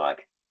again and be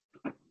like,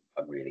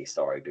 I'm really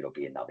sorry, but it'll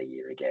be another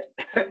year again.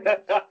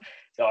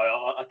 So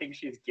I think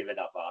she's given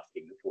up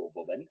asking the poor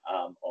woman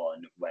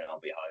on when I'll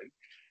be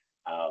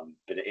home.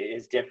 But it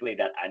is definitely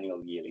that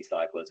annual yearly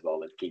cycle as well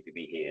that's keeping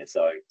me here.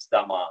 So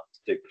summer,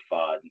 super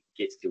fun,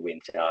 gets to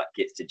winter,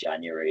 gets to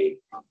January,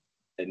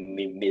 and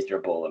me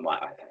miserable. I'm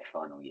like, okay,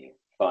 final year.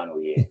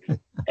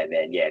 And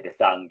then yeah, the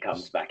sun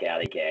comes back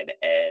out again,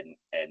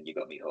 and you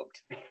got me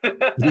hooked.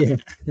 Yeah.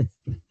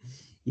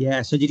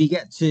 Yeah. So did you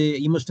get to,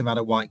 you must have had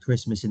a white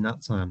Christmas in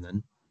that time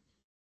then?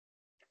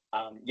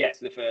 Yes,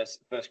 the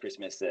first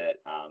Christmas that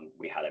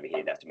we had over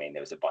here, that's, I mean,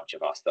 there was a bunch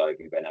of us though.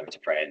 We went over to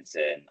friends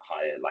and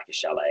hired like a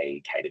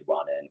chalet, catered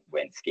one, and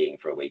went skiing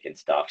for a week and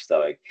stuff.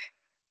 So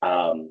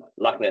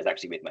luckily I was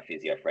actually with my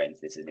physio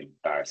friends. This is an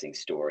embarrassing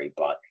story,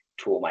 but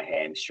tore my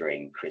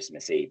hamstring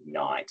Christmas Eve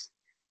night.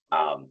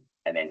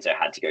 And then so I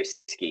had to go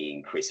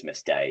skiing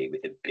Christmas Day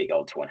with a big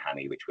old torn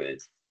hammy, which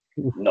was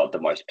not the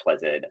most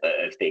pleasant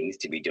of things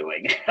to be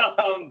doing.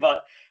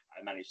 But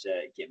I managed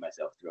to get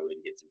myself through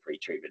and get some free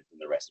treatment from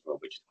the rest of the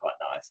world, which is quite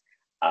nice.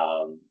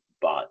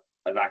 But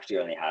I've actually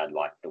only had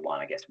like the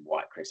one, I guess,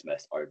 white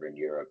Christmas over in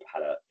Europe,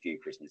 had a few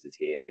Christmases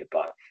here,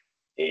 but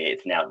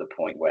it's now at the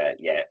point where,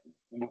 yeah,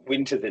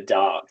 winters are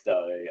dark.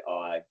 So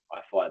I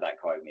fly back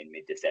home in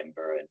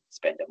mid-December and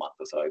spend a month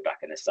or so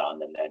back in the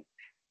sun, and then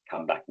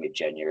come back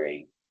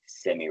mid-January,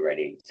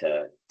 semi-ready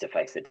to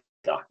face the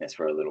darkness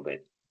for a little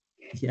bit.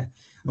 Yeah.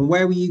 And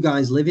where were you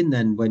guys living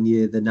then when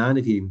you, the 9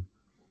 of you?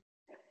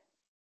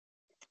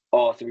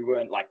 Oh, so we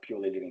weren't like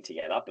purely living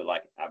together, but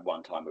like at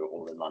one time we were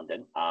all in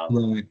London.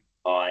 Right.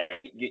 I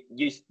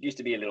used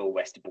to be a little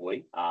West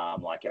boy,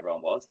 like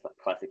everyone was, like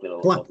classic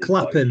little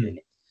Clapham,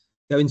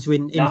 going to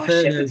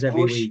Infernos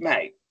every Bush, week.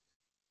 mate.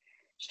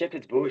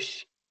 Shepherd's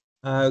Bush.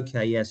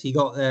 Okay, yes. Yeah, so you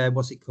got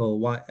what's it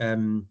called?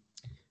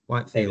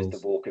 Whitefields. There was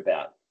the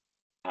walkabout.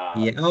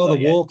 Yeah. Oh, so, the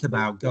yeah,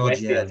 walkabout. the God,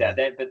 Westfields yeah. out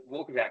there, but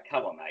walkabout,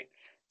 come on, mate.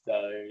 So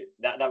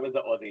that was the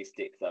Aussie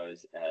stick. So I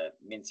was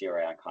mincing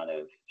around kind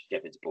of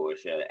Shepherd's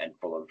Bush and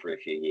Fulham for a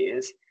few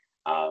years.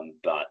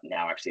 But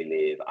now I actually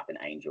live up in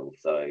Angel,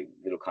 so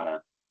little kind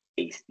of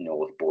east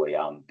north boy,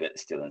 but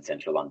still in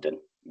central London,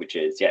 which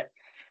is, yeah,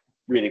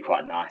 really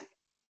quite nice.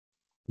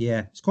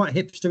 Yeah, it's quite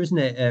hipster, isn't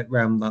it,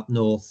 around that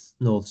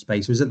north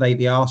space? Was it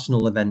the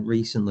Arsenal event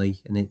recently?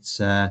 And it's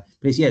but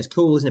it's, yeah, it's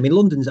cool, isn't it? I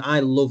mean, I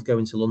love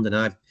going to London.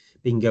 I've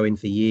been going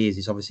for years.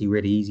 It's obviously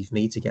really easy for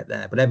me to get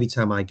there, but every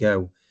time I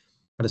go,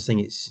 I just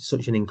think it's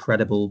such an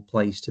incredible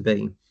place to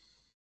be.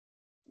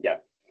 Yeah.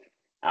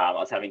 I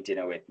was having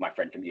dinner with my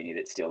friend from uni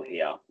that's still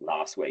here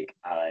last week,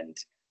 and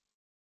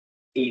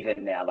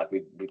even now, like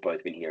we've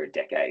both been here a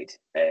decade,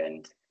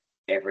 and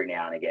every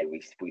now and again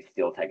we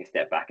still take a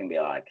step back and be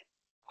like,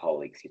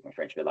 holy, excuse my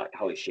French, but like,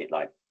 holy shit,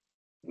 like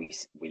we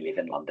live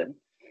in London,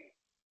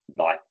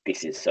 like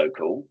this is so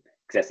cool.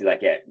 Because that's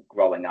like, yeah,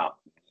 growing up,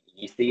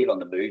 you see it on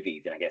the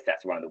movies, and I guess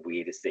that's one of the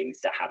weirdest things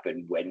to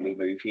happen when we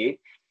move here.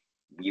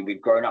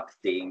 We've grown up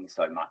seeing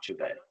so much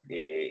of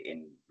it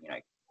in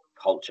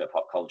culture,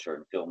 pop culture,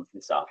 and films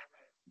and stuff,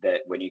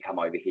 that when you come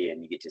over here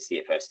and you get to see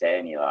it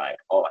firsthand, you're like,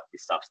 oh, like,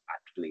 this stuff's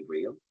actually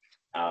real.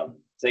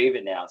 So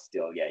even now,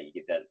 still, yeah, you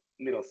get that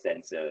little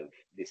sense of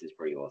this is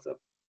pretty awesome.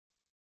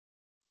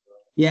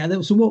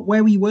 Yeah. So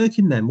where were you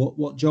working then?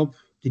 What job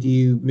did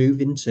you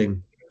move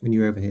into when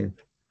you were over here?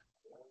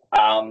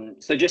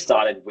 So just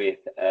started with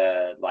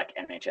like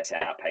NHS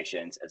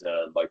outpatients as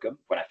a locum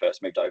when I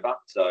first moved over.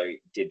 So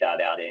did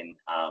that out in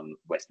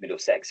West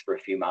Middlesex for a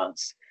few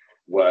months.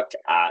 Worked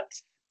at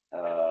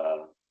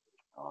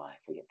I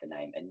forget the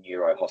name, a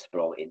neuro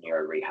hospital in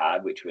neuro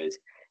rehab, which was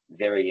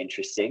very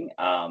interesting.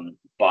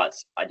 But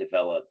I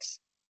developed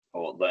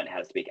or learned how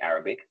to speak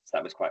Arabic, so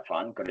that was quite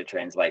fun. Got a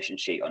translation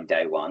sheet on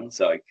day one,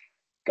 so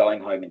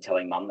going home and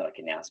telling mum that I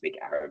can now speak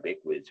Arabic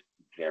was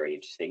very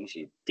interesting.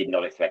 She did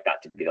not expect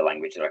that to be the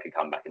language that I could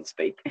come back and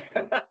speak.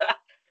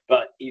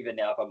 But even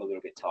now, if I'm a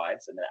little bit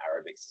tired, some of the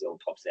Arabic still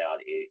pops out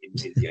in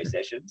physio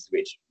sessions,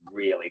 which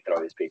really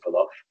throws people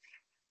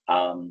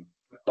off.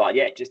 But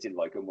yeah, just did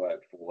locum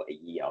work for a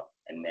year,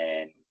 and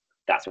then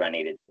that's when I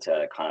needed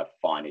to kind of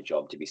find a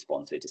job to be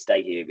sponsored to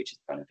stay here, which is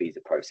kind of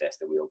visa process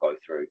that we all go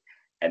through.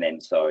 And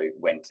then so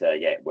went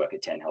to work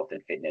at 10 Health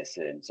and Fitness,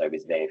 and so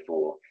was there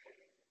for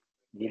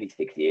nearly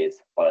 6 years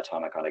by the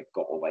time I kind of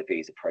got all my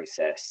visa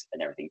process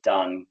and everything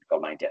done,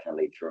 got my indefinite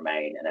leave to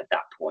remain. And at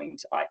that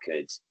point, I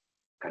could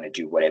kind of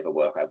do whatever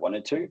work I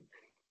wanted to.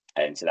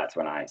 And so that's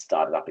when I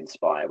started up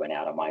Inspire, went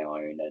out on my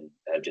own, and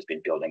have just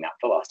been building that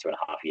for the last 2.5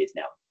 years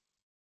now.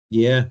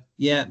 Yeah,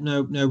 yeah,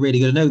 no, really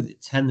good. I know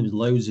that 10, there was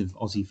loads of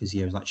Aussie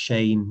physios, like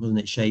Shane, wasn't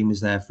it? Shane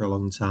was there for a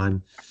long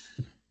time.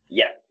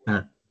 Yeah.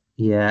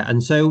 Yeah,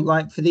 and so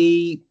like for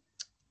the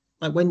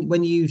like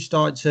when you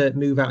started to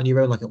move out on your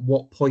own, like at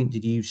what point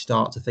did you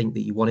start to think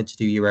that you wanted to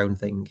do your own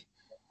thing?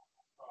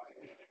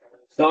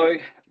 So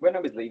when I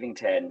was leaving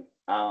 10,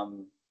 I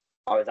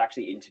was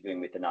actually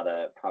interviewing with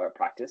another private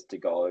practice to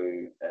go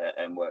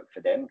and work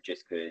for them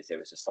just because there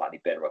was a slightly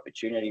better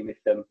opportunity with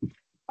them.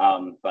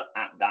 But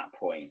at that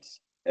point,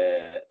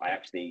 I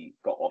actually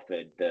got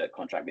offered the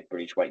contract with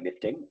British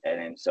Weightlifting, and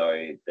then so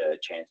the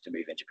chance to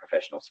move into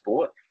professional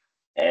sport.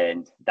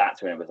 And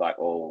that's when it was like,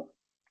 oh,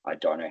 I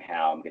don't know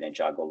how I'm going to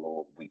juggle,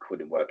 or we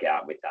couldn't work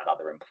out with that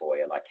other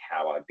employer, like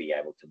how I'd be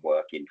able to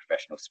work in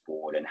professional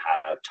sport and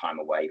have time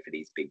away for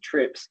these big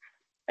trips,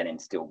 and then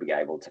still be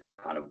able to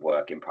kind of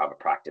work in private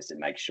practice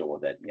and make sure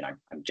that, you know,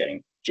 I'm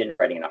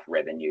generating enough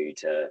revenue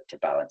to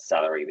balance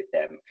salary with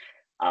them.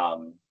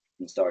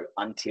 And so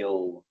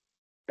until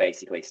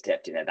basically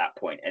stepped in at that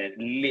point, and it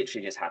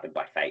literally just happened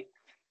by fate.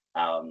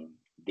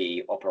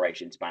 The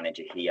operations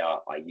manager here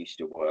I used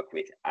to work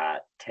with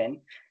at 10,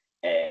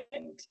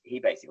 and he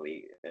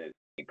basically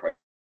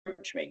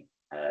approached me.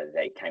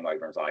 They came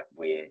over and was like,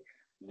 we're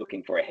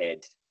looking for a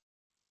head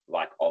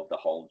like of the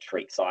whole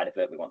treat side of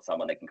it. We want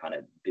someone that can kind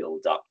of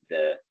build up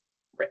the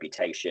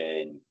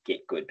reputation,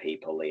 get good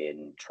people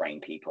in,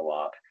 train people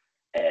up,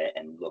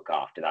 and look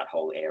after that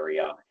whole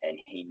area. And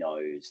he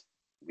knows,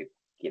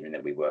 given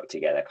that we work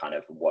together, kind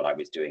of what I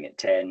was doing at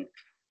 10.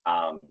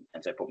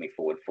 And so put me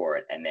forward for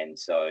it. And then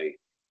so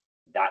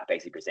that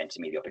basically presented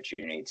me the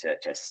opportunity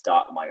to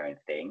start my own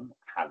thing,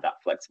 have that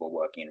flexible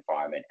working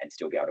environment, and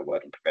still be able to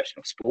work in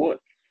professional sport.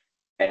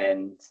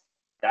 And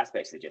that's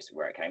basically just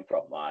where it came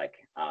from, like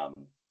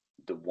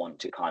the want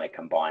to kind of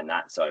combine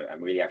that. So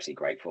I'm really actually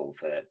grateful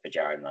for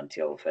Jared and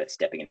Until for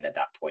stepping in at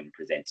that point and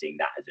presenting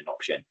that as an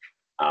option.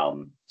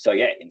 So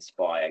yeah,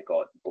 Inspire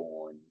got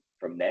born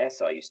from there.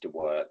 So I used to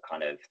work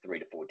kind of 3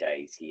 to 4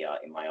 days here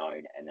in my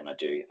own, and then I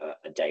do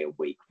a day a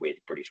week with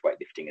British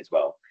Weightlifting as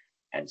well.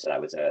 And so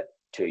that was a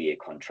 2-year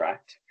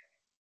contract.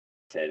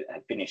 To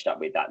have finished up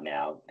with that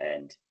now,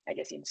 and I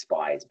guess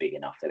Inspire is big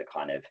enough that it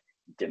kind of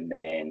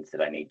demands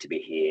that I need to be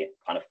here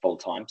kind of full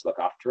time to look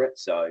after it.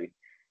 So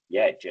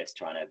yeah, just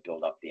trying to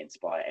build up the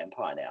Inspire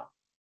empire now.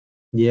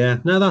 Yeah,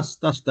 no, that's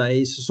that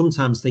is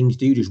sometimes things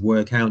do just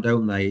work out,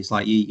 don't they? It's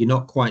like you're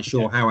not quite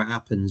sure how it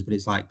happens, but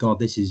it's like, God,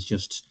 this is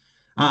just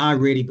I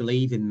really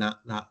believe in that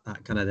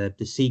kind of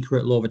the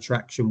secret law of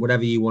attraction,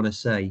 whatever you want to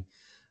say.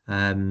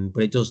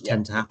 But it does Yeah.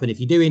 tend to happen. If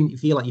you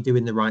feel like you're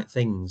doing the right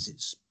things,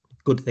 it's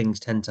good things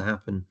tend to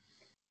happen.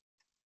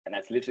 And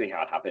that's literally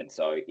how it happened.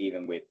 So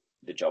even with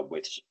the job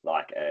with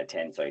like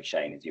 10, so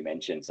Shane, as you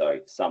mentioned, so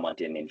someone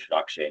did an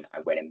introduction,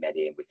 I went and met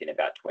him within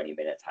about 20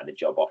 minutes, had a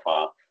job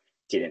offer,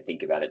 didn't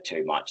think about it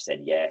too much,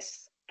 said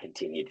yes,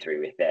 continued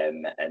through with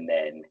them. And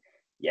then,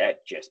 yeah,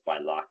 just by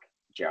luck,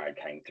 Jared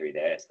came through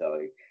there.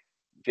 So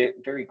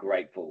very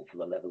grateful for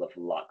the level of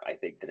luck I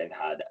think that I've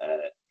had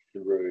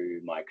through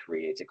my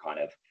career to kind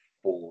of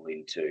fall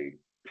into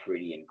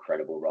pretty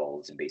incredible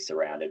roles and be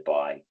surrounded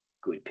by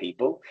good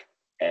people.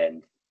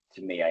 And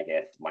to me, I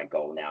guess my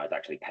goal now is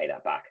actually pay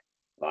that back.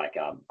 Like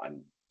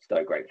I'm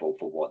so grateful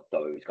for what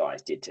those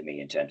guys did to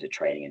me in terms of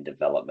training and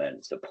development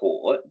and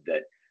support,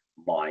 that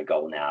my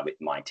goal now with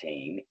my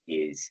team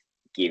is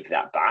give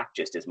that back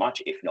just as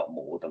much, if not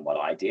more than what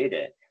I did,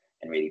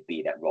 and really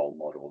be that role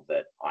model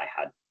that I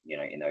had, you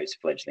know, in those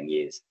fledgling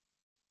years.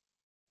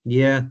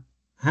 Yeah.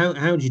 How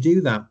do you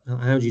do that?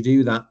 How do you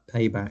do that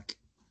payback?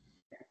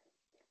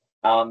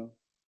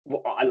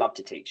 Well, I love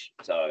to teach.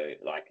 So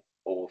like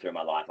all through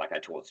my life, like I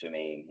taught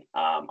swimming,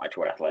 I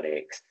taught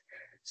athletics.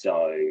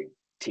 So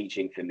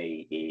teaching for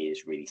me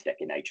is really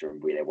second nature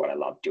and really what I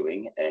love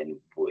doing, and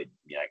would,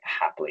 you know,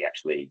 happily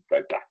actually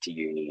go back to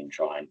uni and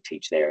try and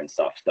teach there and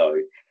stuff. So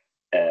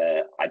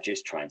I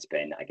just try and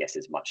spend, I guess,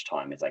 as much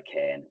time as I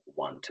can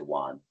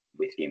one-to-one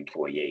with the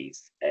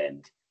employees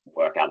and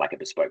work out like a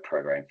bespoke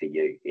program for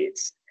you.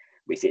 It's,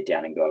 we sit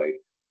down and go,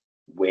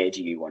 where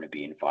do you want to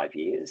be in 5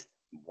 years?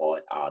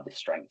 What are the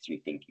strengths you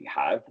think you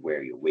have? Where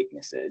are your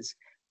weaknesses?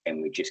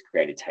 And we just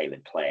create a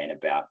tailored plan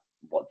about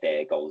what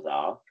their goals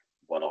are,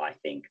 what I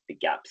think the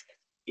gaps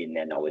in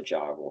their knowledge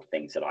are, or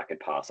things that I could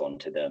pass on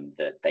to them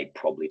that they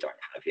probably don't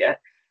have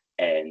yet.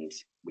 And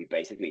we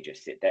basically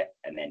just sit there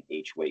and then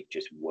each week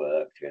just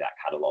work through that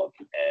catalog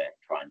and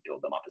try and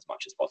build them up as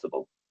much as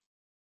possible.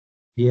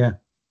 Yeah.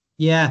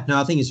 Yeah, no,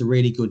 I think it's a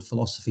really good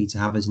philosophy to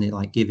have, isn't it?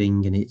 Like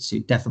giving, and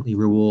it definitely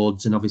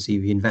rewards. And obviously,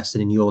 if you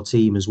invested in your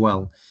team as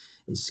well,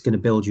 it's going to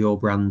build your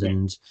brand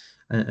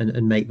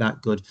and make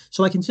that good.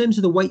 So, like in terms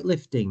of the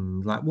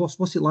weightlifting, like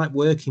what's it like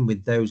working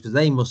with those? Because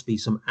they must be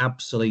some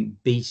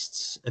absolute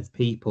beasts of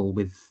people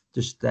with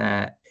just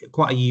their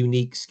quite a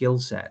unique skill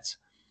set.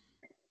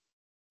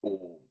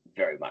 Oh,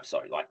 very much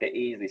so. Like they're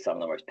easily some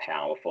of the most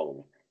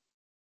powerful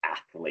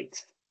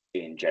athletes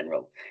in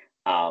general.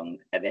 And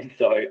then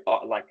so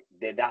like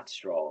they're that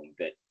strong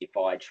that if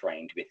I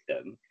trained with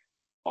them,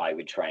 I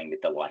would train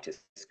with the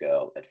lightest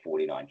girl at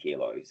 49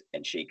 kilos,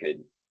 and she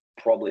could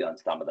probably on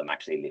some of them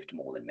actually lift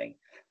more than me,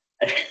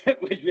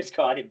 which was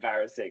quite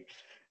embarrassing.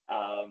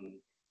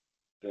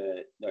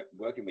 But no,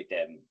 working with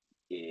them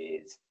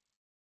is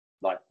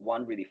like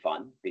one, really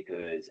fun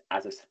because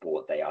as a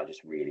sport they are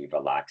just really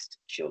relaxed,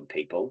 chilled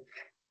people.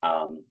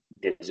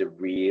 There's a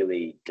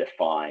really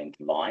defined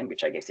line,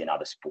 which I guess in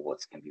other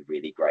sports can be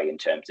really grey in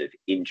terms of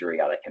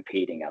injury. Are they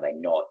competing? Are they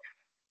not?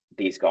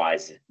 These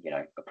guys, you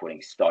know, are putting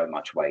so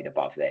much weight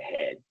above their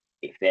head.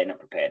 If they're not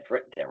prepared for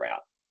it, they're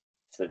out.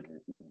 So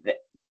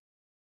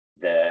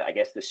the I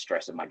guess the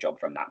stress of my job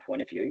from that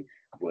point of view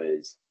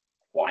was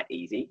quite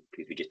easy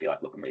because we'd just be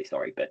like, look, I'm really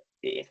sorry, but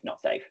it's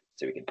not safe.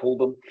 So we can pull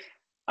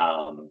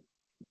them.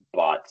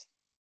 But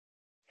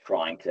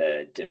trying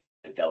to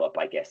develop,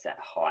 I guess, that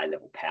high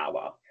level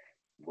power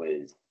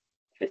was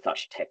for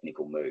such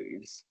technical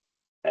moves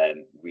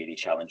really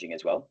challenging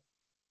as well.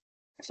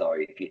 So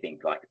if you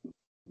think like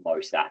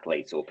most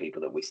athletes or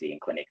people that we see in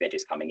clinic, they're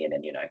just coming in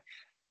and, you know,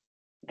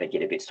 they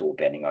get a bit sore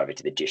bending over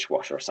to the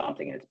dishwasher or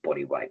something and it's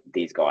body weight.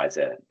 These guys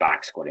are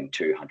back squatting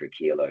 200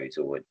 kilos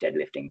or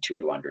deadlifting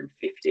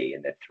 250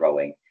 and they're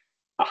throwing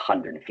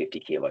 150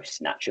 kilo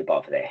snatch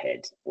above their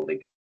head, or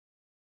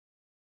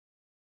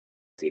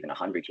even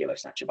 100 kilo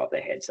snatch above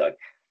their head. So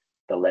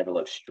the level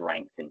of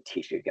strength and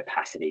tissue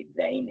capacity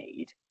they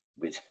need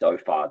was so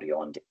far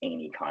beyond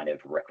any kind of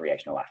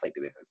recreational athlete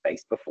that we've ever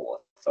faced before.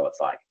 So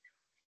it's like,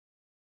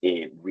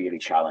 it really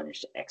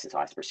challenged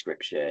exercise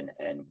prescription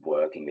and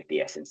working with the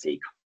S&C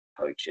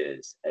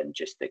coaches and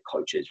just the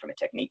coaches from a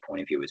technique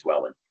point of view as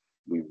well. And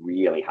we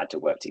really had to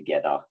work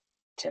together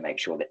to make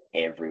sure that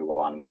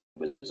everyone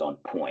was on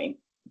point,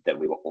 that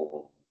we were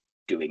all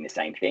doing the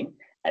same thing.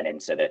 And then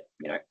so that,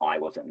 you know, I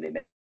wasn't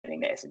limiting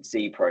the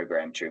S&C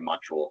program too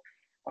much, or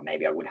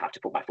maybe I would have to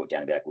put my foot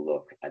down and be like,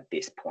 look, at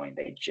this point,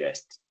 they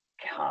just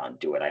can't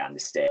do it. I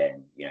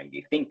understand, you know,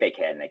 you think they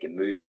can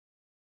move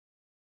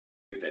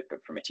it,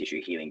 but from a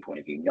tissue healing point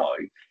of view, no.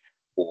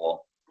 Or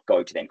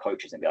go to them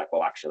coaches and be like,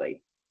 well,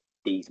 actually,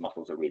 these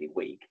muscles are really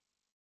weak.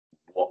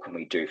 What can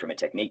we do from a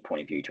technique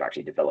point of view to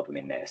actually develop them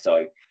in there?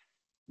 So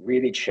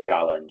really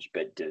challenged,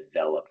 but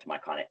developed my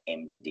kind of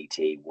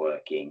MDT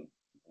working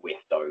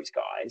with those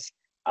guys.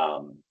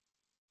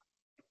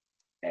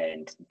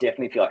 And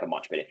definitely feel like a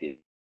much better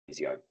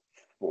physio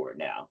for it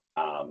now.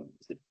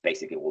 So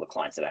basically all the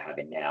clients that I have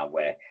in now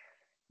where,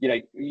 you know,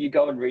 you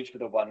go and reach for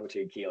the 1 or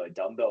 2 kilo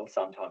dumbbell.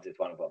 Sometimes it's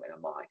one of them, and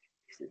I'm like,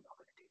 this is not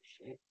going to do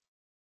shit.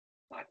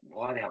 Like,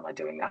 why the hell am I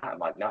doing that? I'm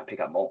like, no, pick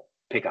up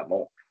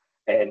more.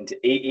 And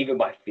even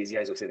my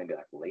physios will sit there and be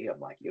like, Lee, I'm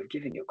like, you're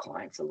giving your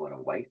clients a lot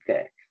of weight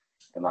there.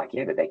 I'm like,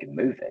 yeah, but they can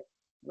move it.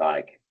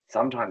 Like,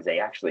 sometimes they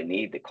actually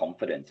need the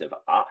confidence of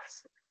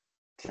us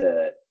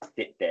to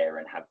sit there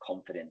and have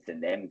confidence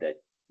in them that,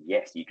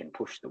 yes, you can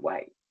push the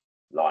weight.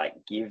 Like,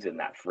 gives them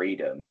that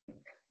freedom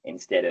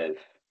instead of,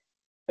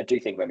 I do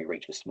think when we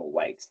reach for small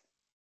weights,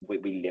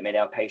 we limit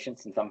our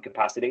patients in some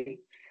capacity.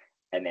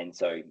 And then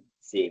so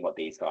seeing what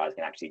these guys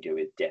can actually do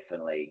is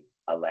definitely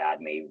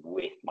allowed me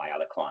with my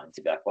other clients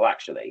to be like, well,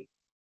 actually,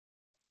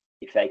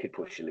 if they could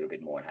push a little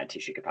bit more and had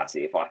tissue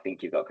capacity, if I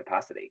think you've got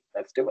capacity,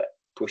 let's do it.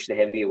 Push the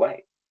heavier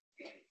weight.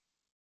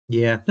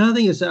 Yeah, no, I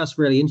think that's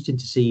really interesting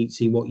to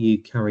see what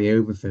you carry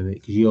over from it,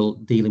 because you're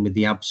dealing with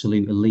the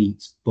absolute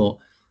elite, but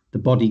the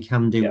body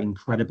can do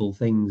incredible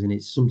things,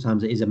 and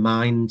sometimes it is a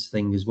mind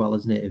thing as well,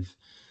 isn't it,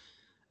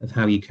 of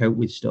how you cope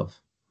with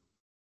stuff.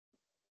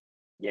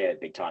 Yeah,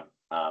 big time.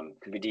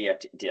 Because we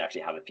did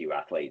actually have a few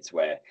athletes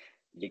where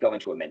you go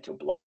into a mental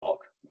block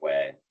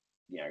where,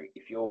 you know,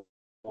 if you're,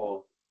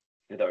 for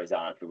those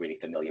aren't really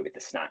familiar with the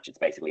snatch, it's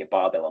basically a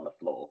barbell on the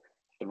floor,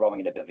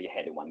 throwing it above your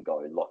head in one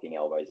go, locking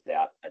elbows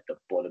out at the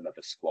bottom of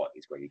a squat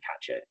is where you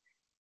catch it.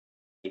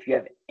 If you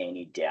have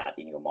any doubt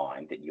in your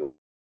mind that you're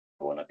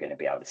you're not going to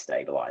be able to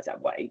stabilize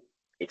that weight,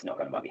 it's not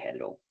going to bump your head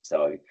at all.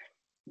 So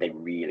they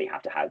really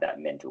have to have that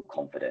mental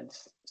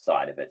confidence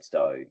side of it.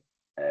 So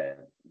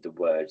the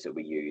words that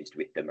we used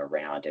with them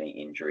around any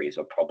injuries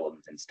or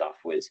problems and stuff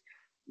was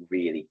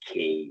really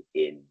key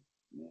in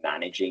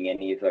managing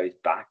any of those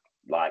back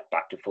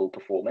to full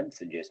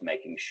performance, and just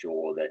making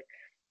sure that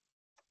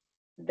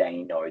they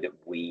know that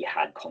we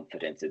had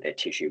confidence that their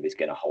tissue was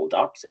going to hold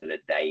up, so that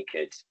they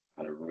could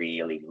kind of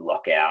really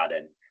lock out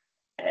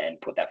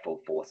and put that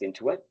full force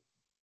into it.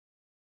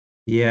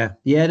 Yeah,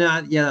 yeah,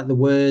 no, yeah. The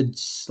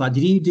words, like,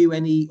 did you do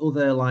any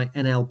other like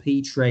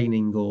NLP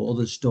training or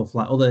other stuff,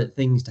 like other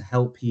things to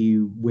help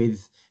you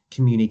with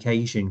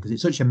communication? Because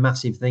it's such a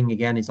massive thing.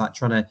 Again, it's like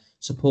trying to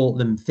support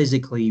them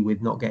physically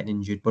with not getting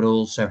injured, but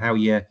also how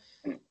you're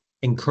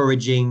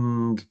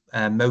encouraging,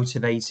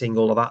 motivating,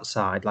 all of that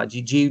side. Like,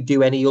 did you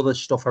do any other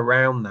stuff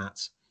around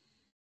that?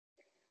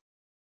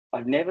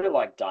 I've never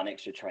done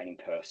extra training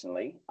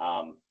personally.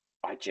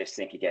 I just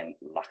think, again,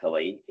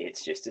 luckily,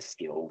 it's just a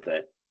skill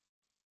that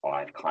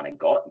I've kind of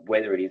got,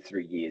 whether it is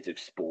through years of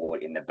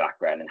sport in the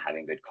background and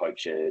having good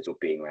coaches, or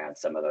being around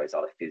some of those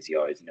other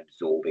physios and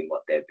absorbing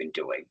what they've been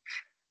doing.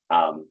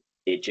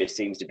 It just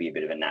seems to be a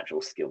bit of a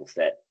natural skill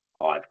set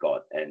I've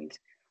got, and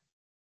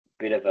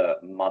a bit of a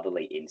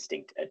motherly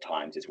instinct at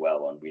times as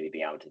well, on really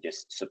being able to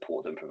just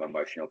support them from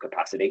emotional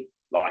capacity.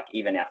 Like,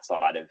 even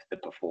outside of the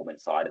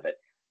performance side of it,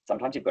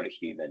 sometimes you've got a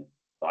human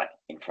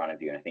in front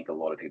of you, and I think a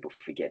lot of people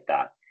forget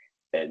that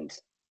and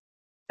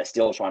are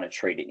still trying to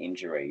treat an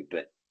injury,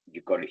 but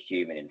you've got a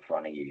human in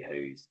front of you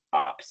who's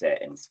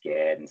upset and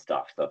scared and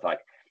stuff. So it's like,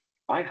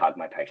 I hug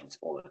my patients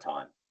all the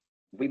time.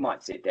 We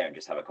might sit there and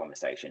just have a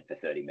conversation for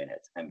 30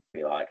 minutes and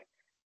be like,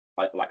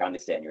 I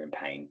understand you're in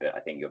pain, but I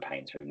think your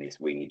pain's from this.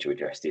 We need to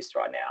address this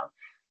right now.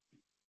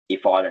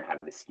 If I don't have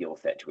the skill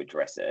set to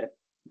address it,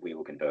 we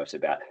will converse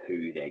about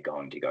who they're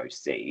going to go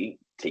see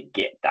to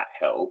get that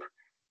help.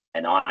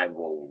 And I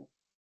will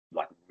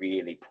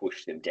really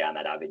push them down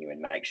that avenue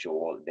and make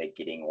sure they're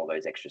getting all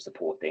those extra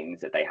support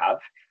things that they have.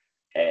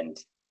 And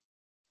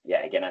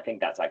yeah, again, I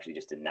think that's actually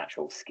just a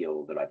natural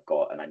skill that I've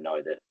got. And I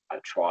know that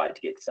I've tried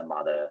to get some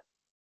other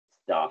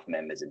staff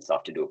members and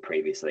stuff to do it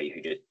previously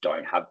who just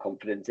don't have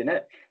confidence in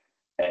it.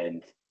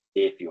 And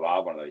if you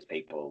are one of those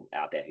people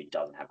out there who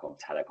doesn't have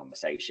had a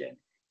conversation,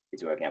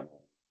 it's working out,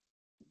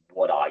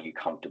 what are you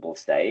comfortable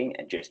saying,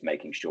 and just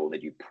making sure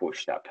that you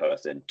push that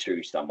person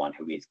to someone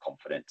who is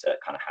confident to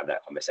kind of have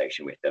that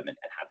conversation with them, and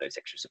have those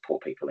extra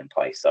support people in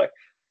place. So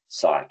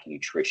psych,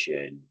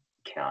 nutrition,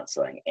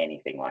 counseling,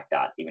 anything like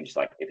that, even just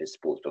if it's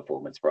sports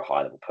performance for a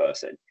high level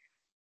person,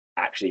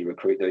 actually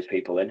recruit those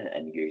people in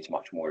and use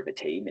much more of a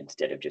team,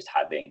 instead of just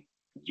having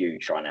you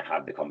trying to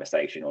have the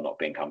conversation or not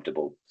being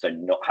comfortable. So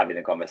not having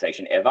the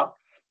conversation ever.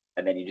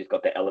 And then you just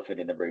got the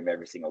elephant in the room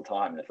every single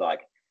time. And it's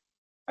like,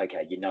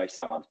 okay,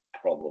 someone's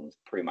problems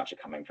pretty much are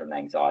coming from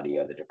anxiety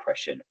or the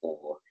depression,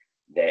 or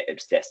they're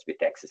obsessed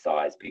with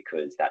exercise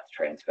because that's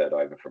transferred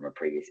over from a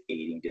previous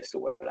eating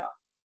disorder.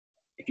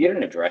 If you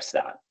don't address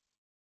that,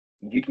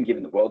 you can give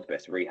them the world's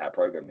best rehab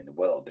program in the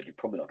world, but you're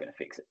probably not going to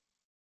fix it.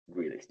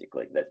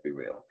 Realistically, let's be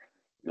real.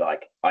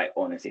 I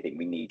honestly think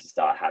we need to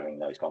start having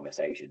those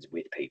conversations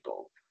with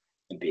people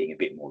and being a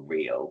bit more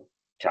real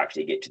to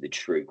actually get to the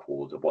true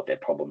cause of what their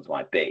problems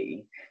might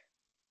be,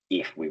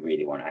 if we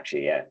really want to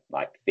actually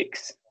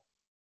fix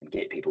and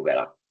get people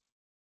better.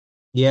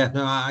 Yeah,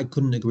 no, I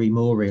couldn't agree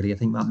more, really. I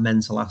think that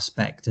mental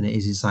aspect, and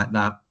it's like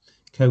that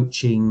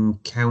coaching,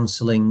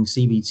 counseling,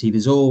 CBT.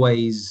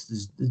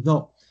 There's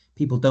not,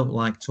 people don't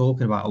like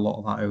talking about a lot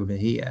of that over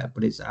here,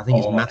 but I think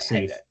it's massive. I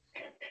hate it.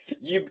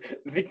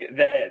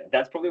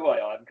 That's probably why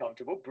I'm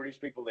comfortable.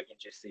 British people that can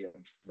just see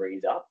them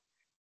freeze up.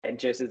 And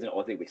just as an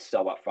Aussie, we're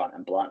so upfront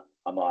and blunt.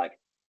 I'm like,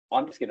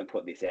 I'm just going to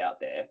put this out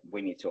there.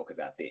 We need to talk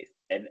about this.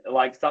 And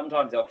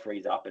sometimes they'll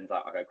freeze up and it's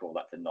like, okay, cool,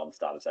 that's a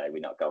non-starter. Say we're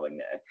not going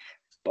there.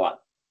 But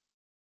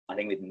I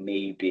think with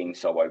me being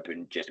so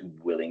open, just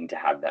willing to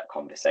have that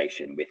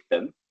conversation with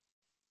them,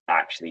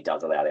 actually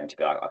does allow them to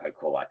be like, okay,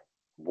 cool,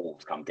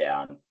 walls come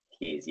down.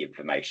 Here's the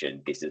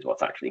information. This is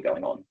what's actually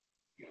going on.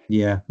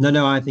 Yeah,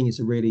 no, I think it's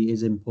a really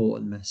is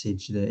important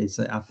message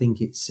I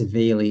think it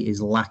severely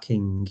is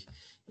lacking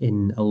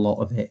in a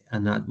lot of it,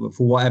 and that,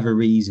 for whatever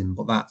reason,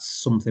 but that's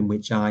something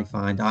which I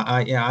find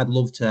I'd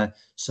love to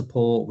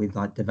support with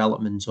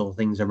development or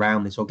things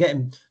around this, or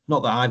getting,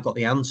 not that I've got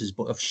the answers,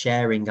 but of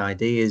sharing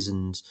ideas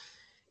and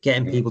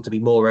getting people to be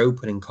more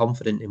open and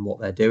confident in what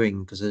they're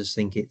doing, because I just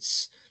think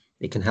it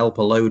can help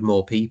a load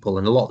more people,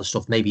 and a lot of the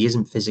stuff maybe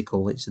isn't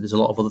physical. There's a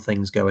lot of other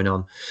things going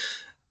on.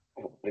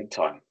 Oh, big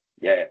time,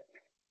 yeah.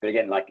 But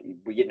again,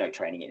 we get no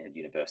training in a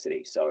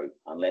university, so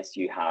unless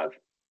you have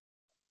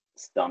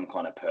some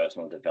kind of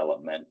personal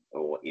development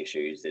or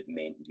issues that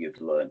mean you've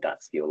learned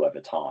that skill over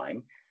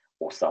time,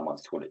 or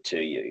someone's taught it to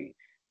you,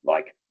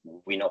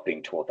 we're not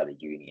being taught that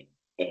at uni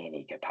in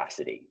any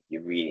capacity.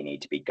 You really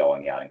need to be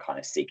going out and kind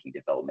of seeking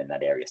development in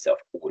that area yourself,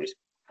 or just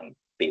kind of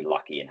be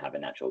lucky and have a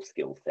natural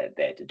skill set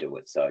there to do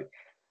it. So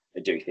I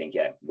do think,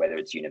 whether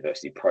it's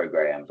university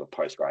programs or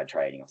postgrad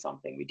training or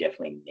something, we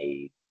definitely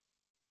need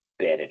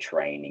better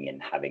training and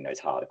having those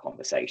harder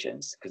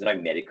conversations, because I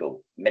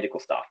know medical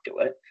staff do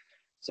it.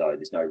 So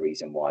there's no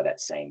reason why that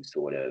same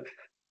sort of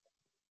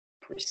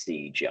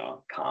procedure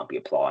can't be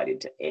applied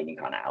into any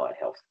kind of allied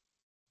health.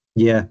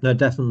 Yeah, no,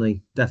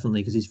 definitely,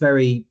 because it's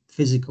very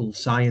physical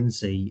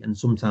sciencey, and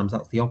sometimes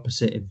that's the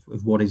opposite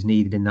of what is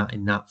needed in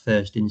that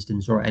first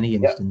instance or any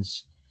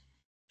instance.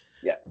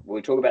 Yeah,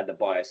 we talk about the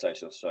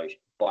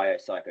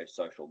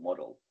biopsychosocial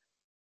model,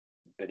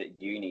 but at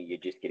uni you're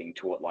just getting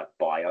taught like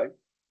bio,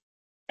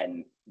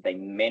 and they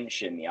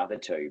mention the other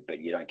two, but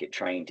you don't get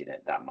trained in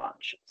it that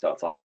much. So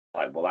it's like,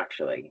 well,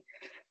 actually,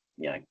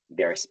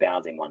 they're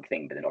espousing one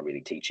thing, but they're not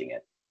really teaching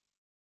it.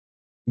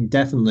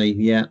 Definitely,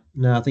 yeah.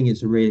 No, I think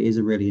it's a really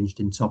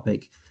interesting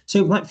topic.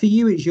 So, like for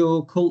you, it's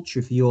your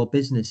culture for your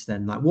business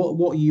then. Like,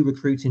 what are you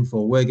recruiting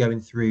for? We're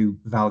going through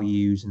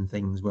values and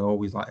things. We're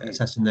always like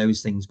assessing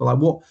those things. But like,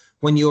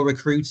 when you're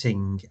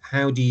recruiting,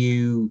 how do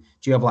you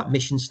have like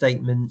mission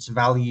statements,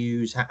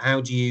 values? How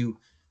do you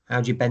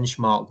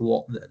benchmark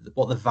what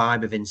the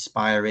vibe of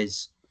Inspire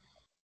is?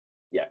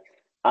 Yeah.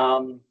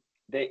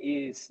 There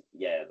is,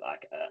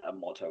 like a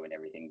motto and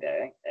everything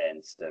there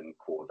and some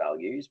core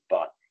values,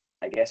 but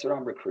I guess what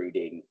I'm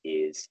recruiting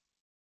is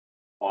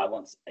I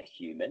want a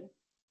human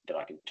that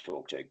I can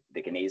talk to,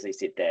 that can easily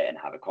sit there and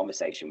have a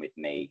conversation with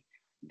me,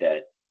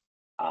 that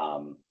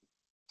kind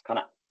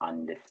of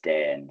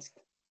understands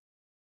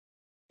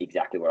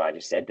exactly what I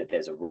just said, that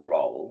there's a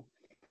role,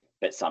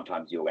 but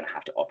sometimes you're going to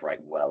have to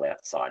operate well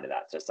outside of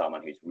that. So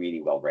someone who's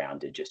really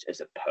well-rounded just as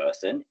a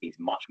person is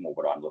much more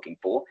what I'm looking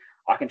for.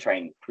 I can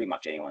train pretty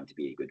much anyone to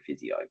be a good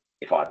physio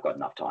if I've got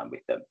enough time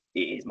with them.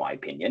 It is my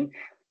opinion.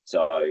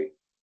 So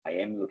I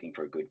am looking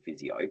for a good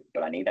physio,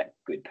 but I need that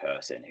good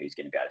person who's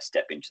going to be able to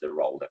step into the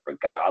role, that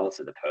regardless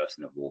of the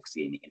person that walks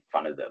in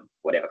front of them,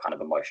 whatever kind of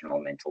emotional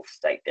or mental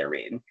state they're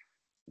in,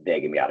 they're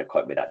going to be able to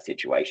cope with that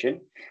situation.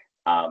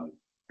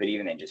 But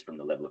even then, just from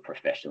the level of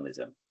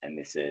professionalism, and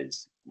this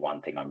is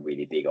one thing I'm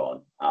really big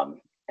on,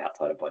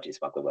 outside of Podgy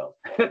Smuggler World,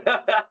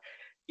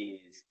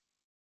 is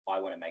I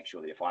want to make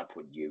sure that if I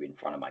put you in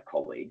front of my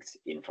colleagues,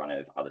 in front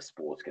of other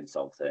sports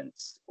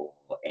consultants or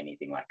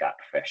anything like that,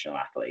 professional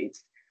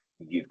athletes,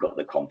 you've got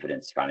the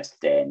confidence to kind of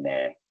stand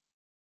there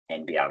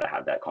and be able to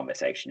have that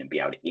conversation and be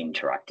able to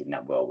interact in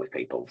that world with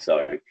people.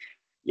 So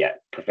yeah,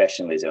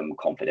 professionalism,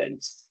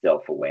 confidence,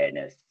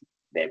 self-awareness,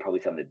 they're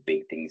probably some of the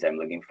big things I'm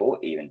looking for,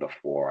 even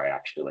before I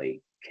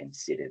actually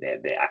consider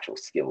their actual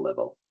skill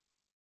level.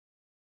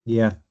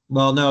 Yeah.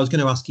 Well, no, I was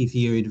going to ask you for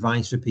your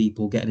advice for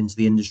people getting into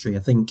the industry. I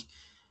think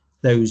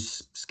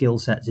those skill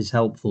sets is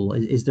helpful.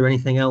 Is there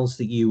anything else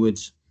that you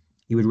would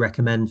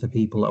recommend for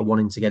people that are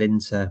wanting to get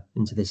into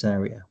this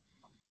area?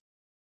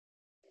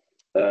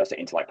 So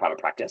into like private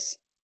practice.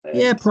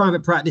 Yeah,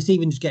 private practice,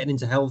 even just getting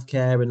into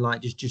healthcare and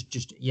like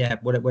just yeah,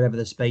 whatever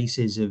the space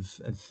is of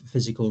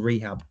physical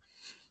rehab.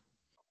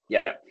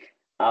 Yeah.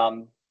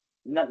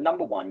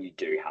 Number one, you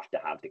do have to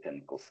have the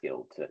clinical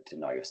skill to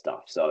know your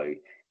stuff. So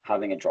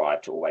having a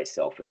drive to always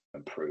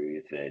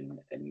self-improve and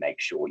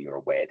make sure you're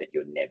aware that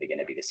you're never going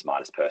to be the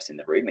smartest person in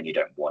the room, and you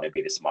don't want to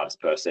be the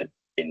smartest person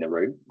in the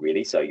room,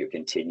 really. So you're a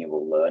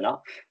continual learner.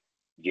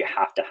 You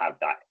have to have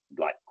that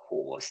like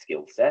core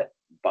skill set.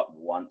 But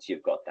once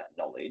you've got that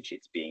knowledge,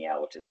 it's being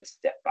able to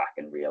step back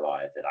and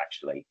realize that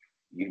actually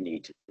you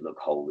need to look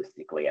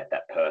holistically at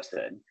that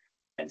person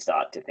and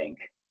start to think,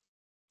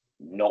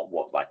 not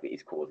what like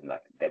is causing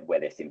like that,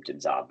 where their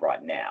symptoms are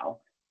right now,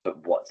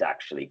 but what's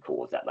actually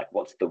caused that, like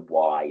what's the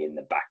why in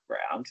the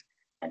background,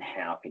 and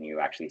how can you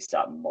actually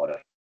start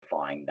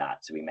modifying that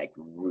so we make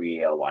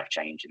real life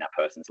change in that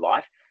person's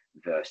life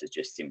versus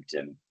just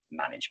symptom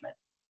management.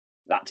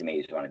 That to me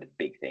is one of the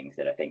big things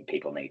that I think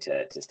people need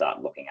to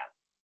start looking at.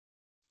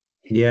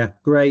 Yeah,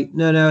 great.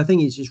 No, I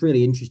think it's just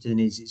really interesting.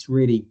 It's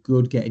really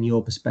good getting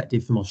your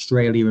perspective from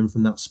Australia and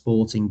from that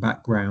sporting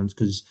background,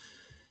 because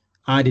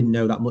I didn't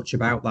know that much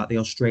about that, the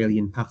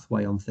Australian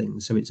pathway on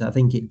things. So I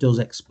think it does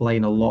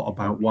explain a lot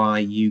about why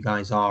you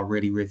guys are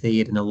really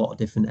revered in a lot of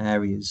different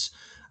areas.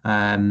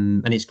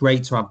 And it's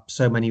great to have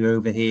so many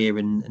over here,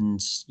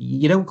 and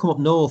you don't come up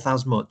north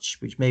as much,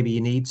 which maybe you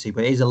need to,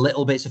 but it is a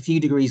little bit, it's a few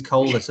degrees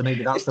colder, so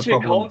maybe that's the too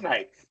problem. cold,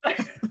 mate.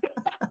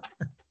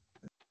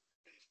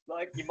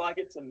 Like you might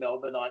get some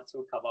Melbourneites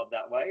who'll come up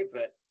that way,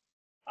 but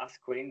us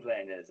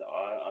Queenslanders,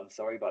 I'm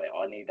sorry, buddy.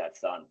 I need that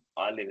sun.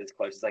 I live as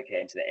close as I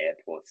can to the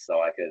airport so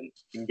I can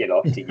get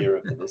off to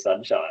Europe in the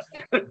sunshine.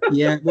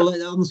 Yeah, well,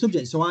 on the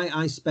subject, so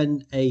I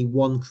spent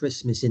one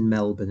Christmas in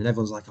Melbourne, and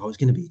everyone's like, "Oh, it's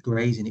going to be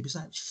grazing." It was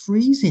like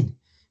freezing.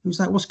 It was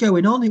like, "What's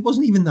going on?" It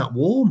wasn't even that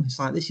warm. It's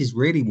like, this is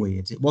really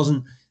weird. It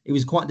wasn't. It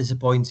was quite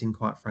disappointing,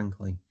 quite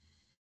frankly.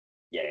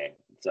 Yeah.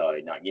 So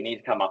no, you need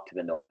to come up to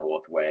the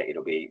north where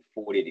it'll be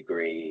 40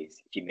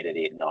 degrees,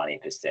 humidity at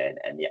 90%,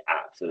 and you're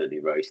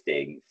absolutely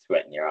roasting,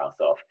 sweating your ass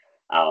off.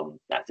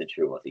 That's a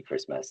true Aussie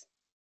Christmas.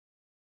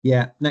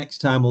 Yeah,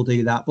 next time we'll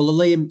do that. Well,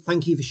 Liam,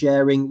 thank you for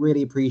sharing.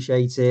 Really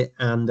appreciate it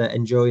and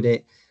enjoyed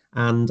it.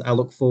 And I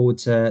look forward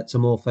to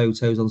more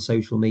photos on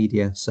social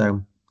media.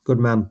 So, good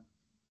man.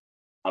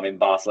 I'm in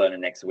Barcelona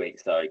next week,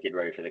 so get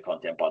ready for the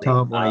content, buddy.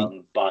 Can't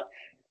wait. But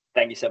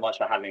thank you so much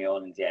for having me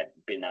on. And yeah,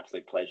 been an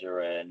absolute pleasure,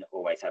 and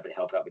always happy to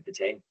help out with the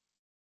team.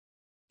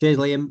 Cheers,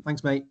 Liam.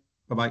 Thanks, mate.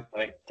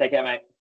 Bye-bye. Take care, mate.